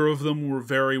neither of them were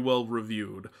very well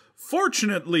reviewed.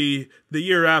 Fortunately, the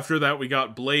year after that we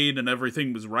got Blade and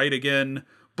everything was right again.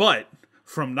 But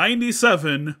from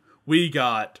 97, we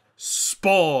got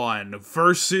Spawn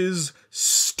versus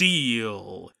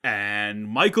Steel. And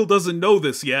Michael doesn't know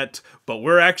this yet, but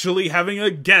we're actually having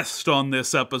a guest on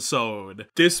this episode.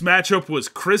 This matchup was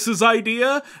Chris's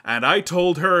idea, and I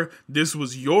told her, this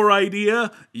was your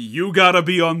idea, you gotta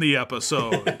be on the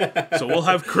episode. So we'll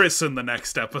have Chris in the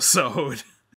next episode.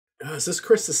 Is this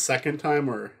Chris's second time,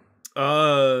 or?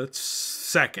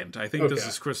 Second. I think this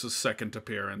is Chris's second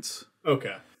appearance.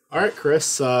 Okay. Alright,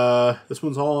 Chris, this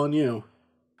one's all on you.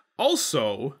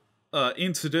 Also,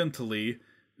 incidentally,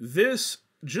 this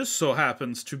just so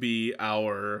happens to be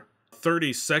our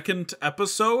 32nd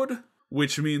episode,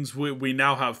 which means we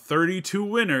now have 32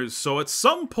 winners. So at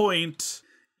some point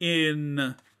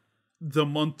in the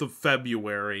month of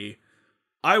February,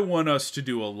 I want us to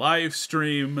do a live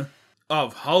stream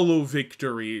of Hollow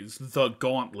Victories, The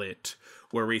Gauntlet,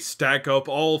 where we stack up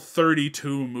all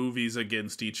 32 movies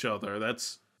against each other.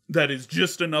 That is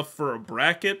just enough for a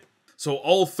bracket. So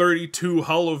all 32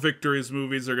 Hollow Victories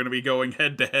movies are going to be going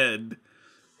head-to-head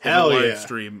in a live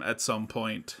stream at some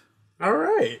point. All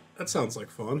right. That sounds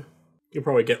like fun. You'll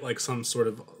probably get, like, some sort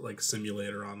of, like,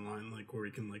 simulator online, like, where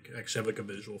we can, like, actually have, like, a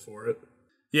visual for it.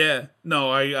 Yeah.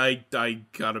 No, I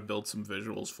gotta build some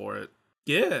visuals for it.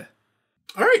 Yeah.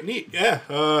 All right, neat.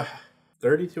 Yeah.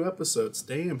 32 episodes.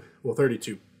 Damn. Well,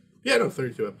 32. Yeah, no,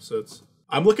 32 episodes.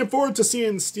 I'm looking forward to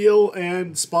seeing Steel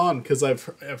and Spawn, because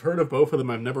I've heard of both of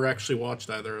them. I've never actually watched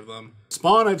either of them.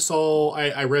 Spawn,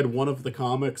 I read one of the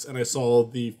comics, and I saw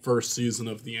the first season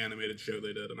of the animated show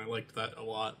they did, and I liked that a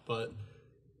lot, but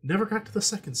never got to the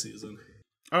second season.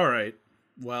 All right.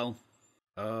 Well,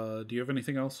 do you have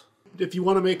anything else? If you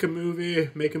want to make a movie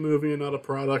and not a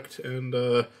product, and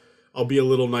I'll be a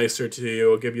little nicer to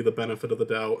you. I'll give you the benefit of the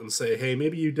doubt and say, hey,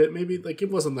 maybe like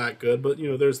it wasn't that good, but you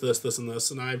know, there's this, and this,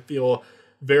 and I feel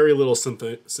very little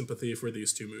sympathy for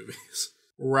these 2 movies.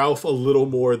 Ralph a little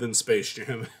more than Space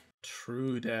Jam.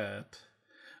 True that.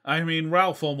 I mean,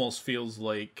 Ralph almost feels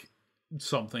like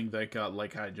something that got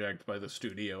like hijacked by the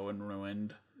studio and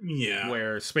ruined. Yeah.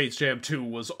 Where Space Jam 2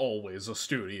 was always a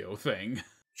studio thing.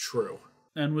 True.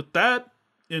 And with that,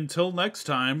 until next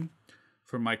time,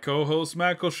 for my co-host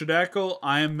Makal Shadackle,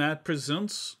 I am Matt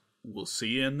Presents. We'll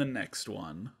see you in the next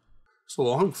one. It's a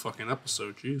long fucking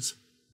episode, jeez.